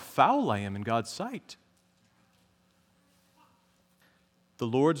 how foul I am in God's sight. The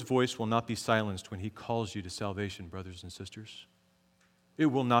Lord's voice will not be silenced when He calls you to salvation, brothers and sisters. It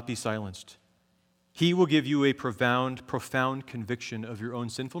will not be silenced. He will give you a profound conviction of your own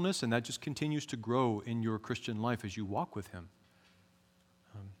sinfulness, and that just continues to grow in your Christian life as you walk with Him.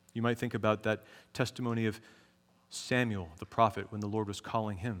 You might think about that testimony of Samuel, the prophet, when the Lord was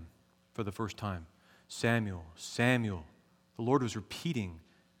calling him for the first time. Samuel, Samuel. The Lord was repeating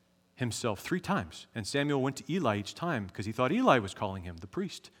Himself 3 times, and Samuel went to Eli each time because he thought Eli was calling him, the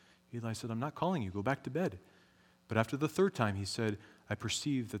priest. Eli said, I'm not calling you, go back to bed. But after the 3rd time, he said, I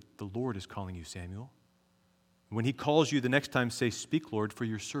perceive that the Lord is calling you, Samuel. When He calls you the next time, say, speak, Lord, for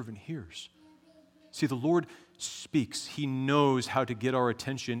your servant hears. See, the Lord speaks. He knows how to get our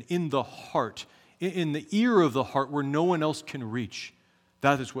attention in the heart, in the ear of the heart where no one else can reach.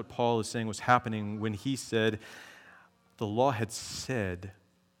 That is what Paul is saying was happening when he said, the law had said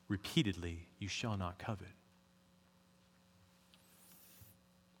repeatedly, you shall not covet.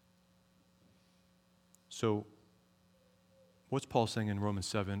 So, what's Paul saying in Romans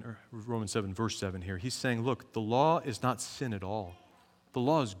 7 verse 7 here? He's saying, look, the law is not sin at all. The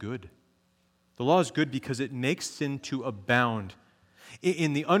law is good. The law is good because it makes sin to abound.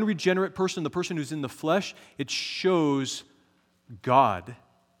 In the unregenerate person, the person who's in the flesh, it shows God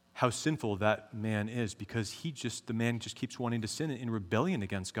how sinful that man is because the man just keeps wanting to sin in rebellion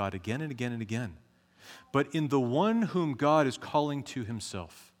against God again and again and again. But in the one whom God is calling to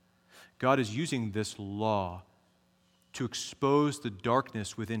Himself, God is using this law to expose the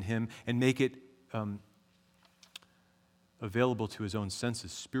darkness within him and make it available to his own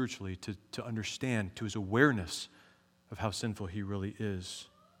senses spiritually to understand, to his awareness of how sinful he really is.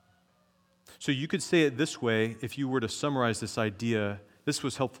 So you could say it this way, if you were to summarize this idea, this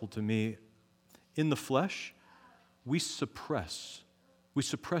was helpful to me. In the flesh, we suppress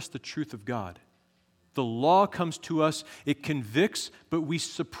the truth of God. The law comes to us, it convicts, but we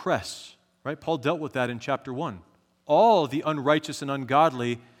suppress. Right? Paul dealt with that in chapter 1. All the unrighteous and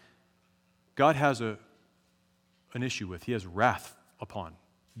ungodly, God has an issue with. He has wrath upon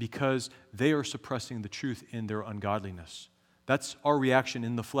because they are suppressing the truth in their ungodliness. That's our reaction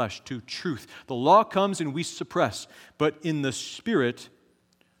in the flesh to truth. The law comes and we suppress, but in the Spirit,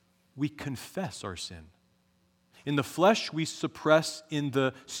 we confess our sin. In the flesh, we suppress. In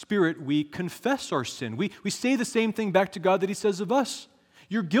the Spirit, we confess our sin. We say the same thing back to God that He says of us.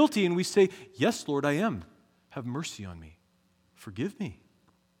 You're guilty, and we say, yes, Lord, I am. Have mercy on me. Forgive me.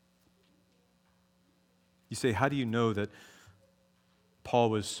 You say, how do you know that Paul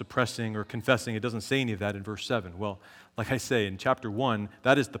was suppressing or confessing? It doesn't say any of that in verse 7. Well, like I say, in chapter 1,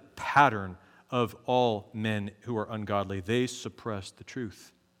 that is the pattern of all men who are ungodly. They suppress the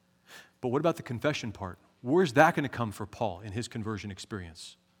truth. But what about the confession part? Where's that going to come for Paul in his conversion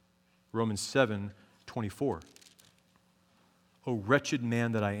experience? Romans 7:24. O wretched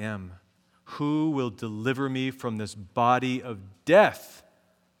man that I am, who will deliver me from this body of death?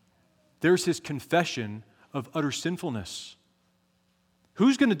 There's his confession of utter sinfulness.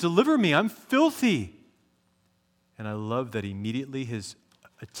 Who's going to deliver me? I'm filthy. And I love that immediately his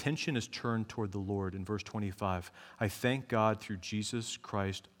attention is turned toward the Lord in verse 25. I thank God through Jesus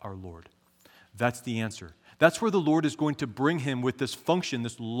Christ our Lord. That's the answer. That's where the Lord is going to bring him with this function,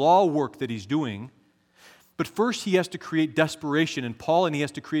 this law work that he's doing. But first he has to create desperation in Paul, and he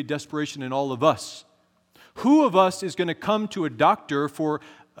has to create desperation in all of us. Who of us is going to come to a doctor for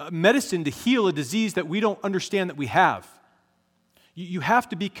medicine to heal a disease that we don't understand that we have? You have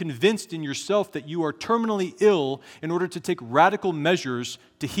to be convinced in yourself that you are terminally ill in order to take radical measures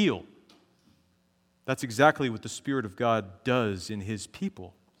to heal. That's exactly what the Spirit of God does in His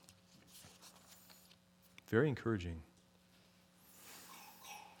people. Very encouraging.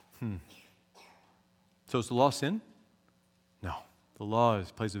 So is the law sin? No. The law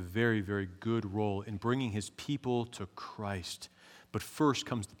plays a very, very good role in bringing His people to Christ. But first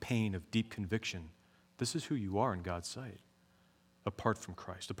comes the pain of deep conviction. This is who you are in God's sight, apart from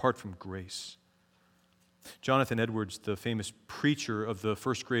Christ, apart from grace. Jonathan Edwards, the famous preacher of the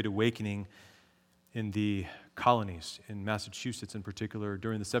First Great Awakening in the colonies, in Massachusetts in particular,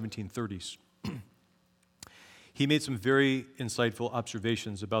 during the 1730s, he made some very insightful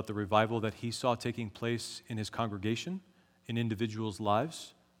observations about the revival that he saw taking place in his congregation, in individuals'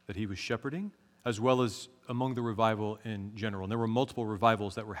 lives that he was shepherding, as well as among the revival in general. And there were multiple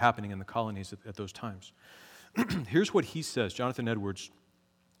revivals that were happening in the colonies at those times. Here's what he says, Jonathan Edwards,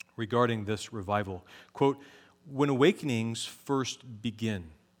 regarding this revival. Quote, when awakenings first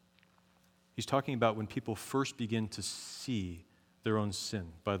begin, he's talking about when people first begin to see their own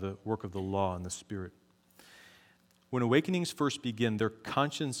sin by the work of the law and the Spirit. When awakenings first begin, their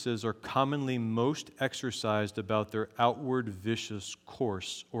consciences are commonly most exercised about their outward vicious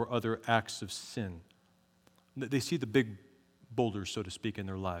course or other acts of sin. They see the big boulders, so to speak, in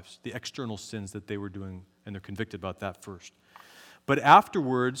their lives, the external sins that they were doing, and they're convicted about that first. But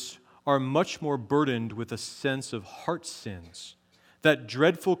afterwards are much more burdened with a sense of heart sins, that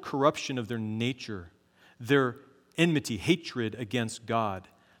dreadful corruption of their nature, their enmity, hatred against God,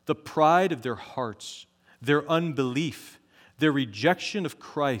 the pride of their hearts, their unbelief, their rejection of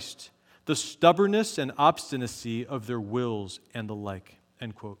Christ, the stubbornness and obstinacy of their wills, and the like.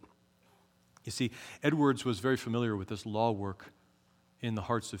 End quote. You see, Edwards was very familiar with this law work in the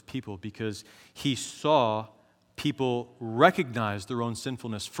hearts of people because he saw people recognize their own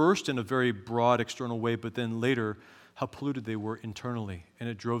sinfulness, first in a very broad external way, but then later how polluted they were internally, and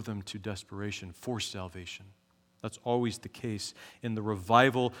it drove them to desperation for salvation. That's always the case in the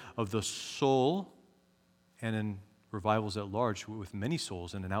revival of the soul and in revivals at large with many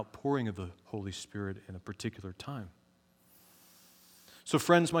souls and an outpouring of the Holy Spirit in a particular time. So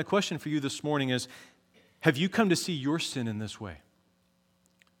friends, my question for you this morning is, have you come to see your sin in this way?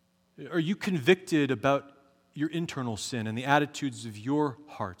 Are you convicted about your internal sin and the attitudes of your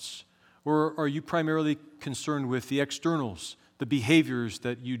hearts? Or are you primarily concerned with the externals, the behaviors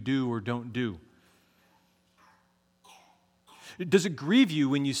that you do or don't do? Does it grieve you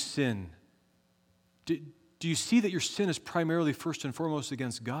when you sin? Do you see that your sin is primarily first and foremost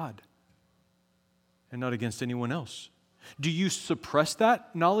against God and not against anyone else? Do you suppress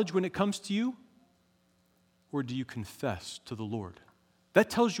that knowledge when it comes to you? Or do you confess to the Lord? That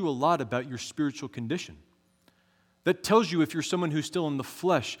tells you a lot about your spiritual condition. That tells you if you're someone who's still in the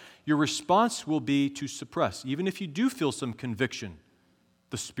flesh, your response will be to suppress. Even if you do feel some conviction,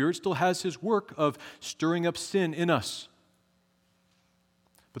 the Spirit still has His work of stirring up sin in us.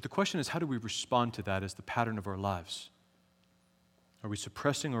 But the question is, how do we respond to that as the pattern of our lives? Are we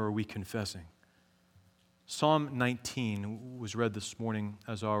suppressing or are we confessing? Psalm 19 was read this morning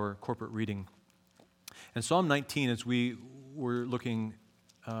as our corporate reading. And Psalm 19, as we were looking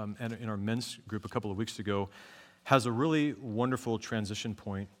in our men's group a couple of weeks ago, has a really wonderful transition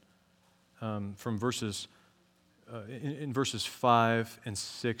point from verses 5 and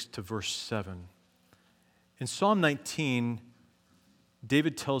 6 to verse 7. In Psalm 19,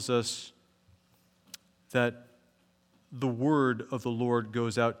 David tells us that the word of the Lord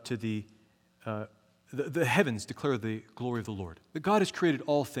goes out to the heavens declare the glory of the Lord. That God has created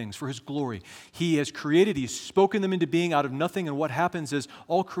all things for His glory. He has created, He's spoken them into being out of nothing, and what happens is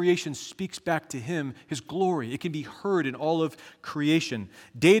all creation speaks back to Him, His glory. It can be heard in all of creation.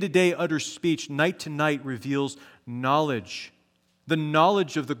 Day to day utters speech, night to night reveals knowledge. The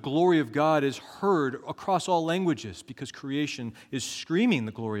knowledge of the glory of God is heard across all languages because creation is screaming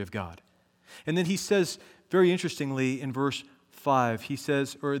the glory of God. And then he says, very interestingly, in verse 5, he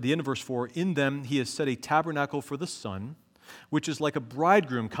says, or at the end of verse 4, in them he has set a tabernacle for the sun, which is like a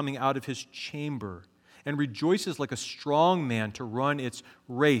bridegroom coming out of his chamber, and rejoices like a strong man to run its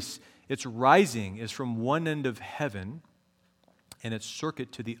race. Its rising is from one end of heaven, and its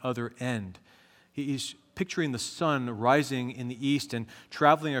circuit to the other end. He's picturing the sun rising in the east and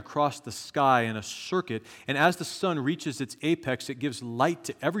traveling across the sky in a circuit, and as the sun reaches its apex, it gives light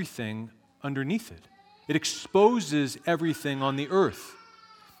to everything underneath it. It exposes everything on the earth.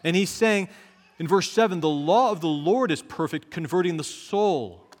 And he's saying in verse 7, the law of the Lord is perfect, converting the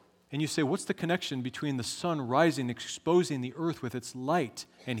soul. And you say, what's the connection between the sun rising, exposing the earth with its light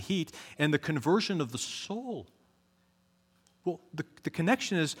and heat, and the conversion of the soul? Well, the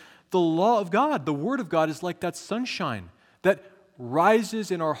connection is the law of God. The Word of God is like that sunshine that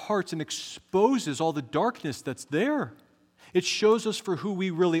rises in our hearts and exposes all the darkness that's there. It shows us for who we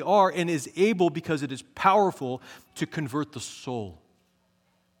really are and is able, because it is powerful, to convert the soul.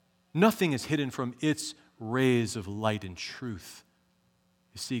 Nothing is hidden from its rays of light and truth.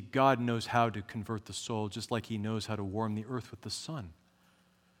 You see, God knows how to convert the soul just like He knows how to warm the earth with the sun.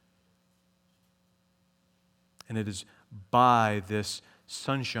 And it is by this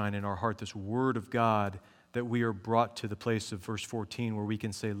sunshine in our heart, this Word of God, that we are brought to the place of verse 14 where we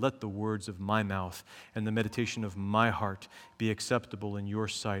can say, let the words of my mouth and the meditation of my heart be acceptable in your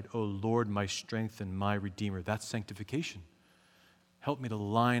sight, O Lord, my strength and my Redeemer. That's sanctification. Help me to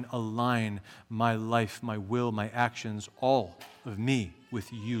align my life, my will, my actions, all of me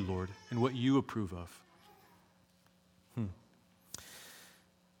with you, Lord, and what you approve of.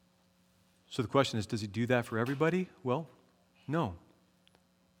 So the question is, does He do that for everybody? Well, no.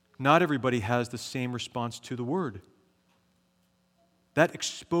 Not everybody has the same response to the Word. That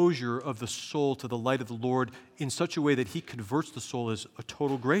exposure of the soul to the light of the Lord in such a way that He converts the soul is a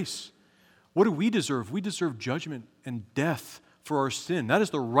total grace. What do we deserve? We deserve judgment and death for our sin. That is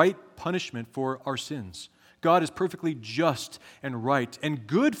the right punishment for our sins. God is perfectly just and right and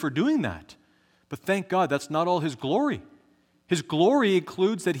good for doing that. But thank God, that's not all His glory. His glory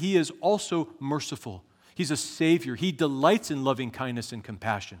includes that He is also merciful. He's a Savior. He delights in loving kindness and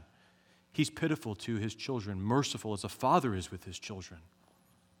compassion. He's pitiful to His children, merciful as a father is with his children.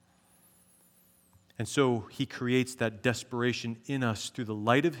 And so He creates that desperation in us through the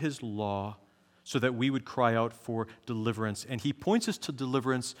light of His law so that we would cry out for deliverance. And He points us to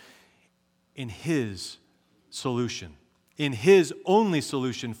deliverance in His solution, in His only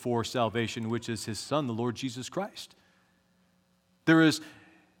solution for salvation, which is His Son, the Lord Jesus Christ. There is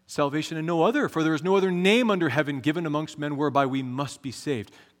salvation in no other, for there is no other name under heaven given amongst men whereby we must be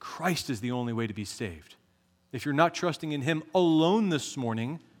saved. Christ is the only way to be saved. If you're not trusting in Him alone this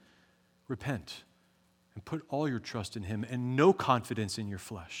morning, repent and put all your trust in Him and no confidence in your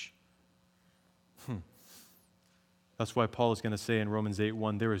flesh. That's why Paul is going to say in Romans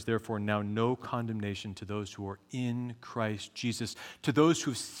 8:1, there is therefore now no condemnation to those who are in Christ Jesus, to those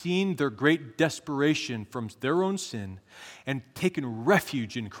who have seen their great desperation from their own sin and taken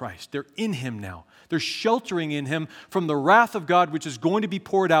refuge in Christ. They're in Him now. They're sheltering in Him from the wrath of God, which is going to be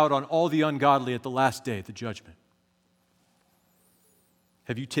poured out on all the ungodly at the last day, the judgment.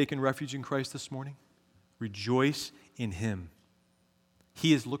 Have you taken refuge in Christ this morning? Rejoice in Him.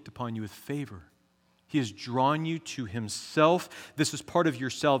 He has looked upon you with favor. He has drawn you to Himself. This is part of your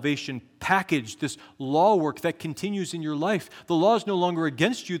salvation package, this law work that continues in your life. The law is no longer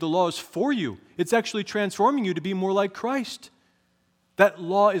against you. The law is for you. It's actually transforming you to be more like Christ. That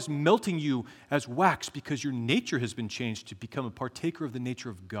law is melting you as wax because your nature has been changed to become a partaker of the nature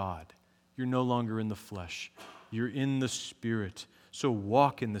of God. You're no longer in the flesh. You're in the Spirit. So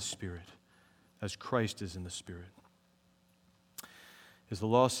walk in the Spirit as Christ is in the Spirit. Is the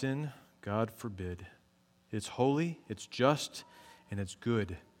law sin? God forbid. It's holy, it's just, and it's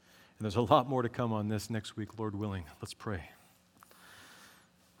good. And there's a lot more to come on this next week, Lord willing. Let's pray.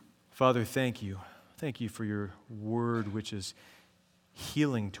 Father, thank you. Thank you for your word, which is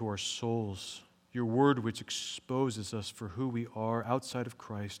healing to our souls. Your word, which exposes us for who we are outside of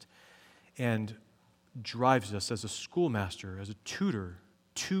Christ and drives us as a schoolmaster, as a tutor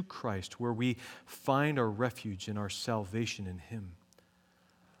to Christ, where we find our refuge and our salvation in Him.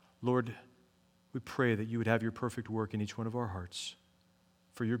 Lord, we pray that you would have your perfect work in each one of our hearts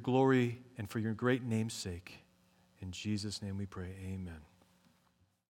for your glory and for your great name's sake. In Jesus' name we pray, amen.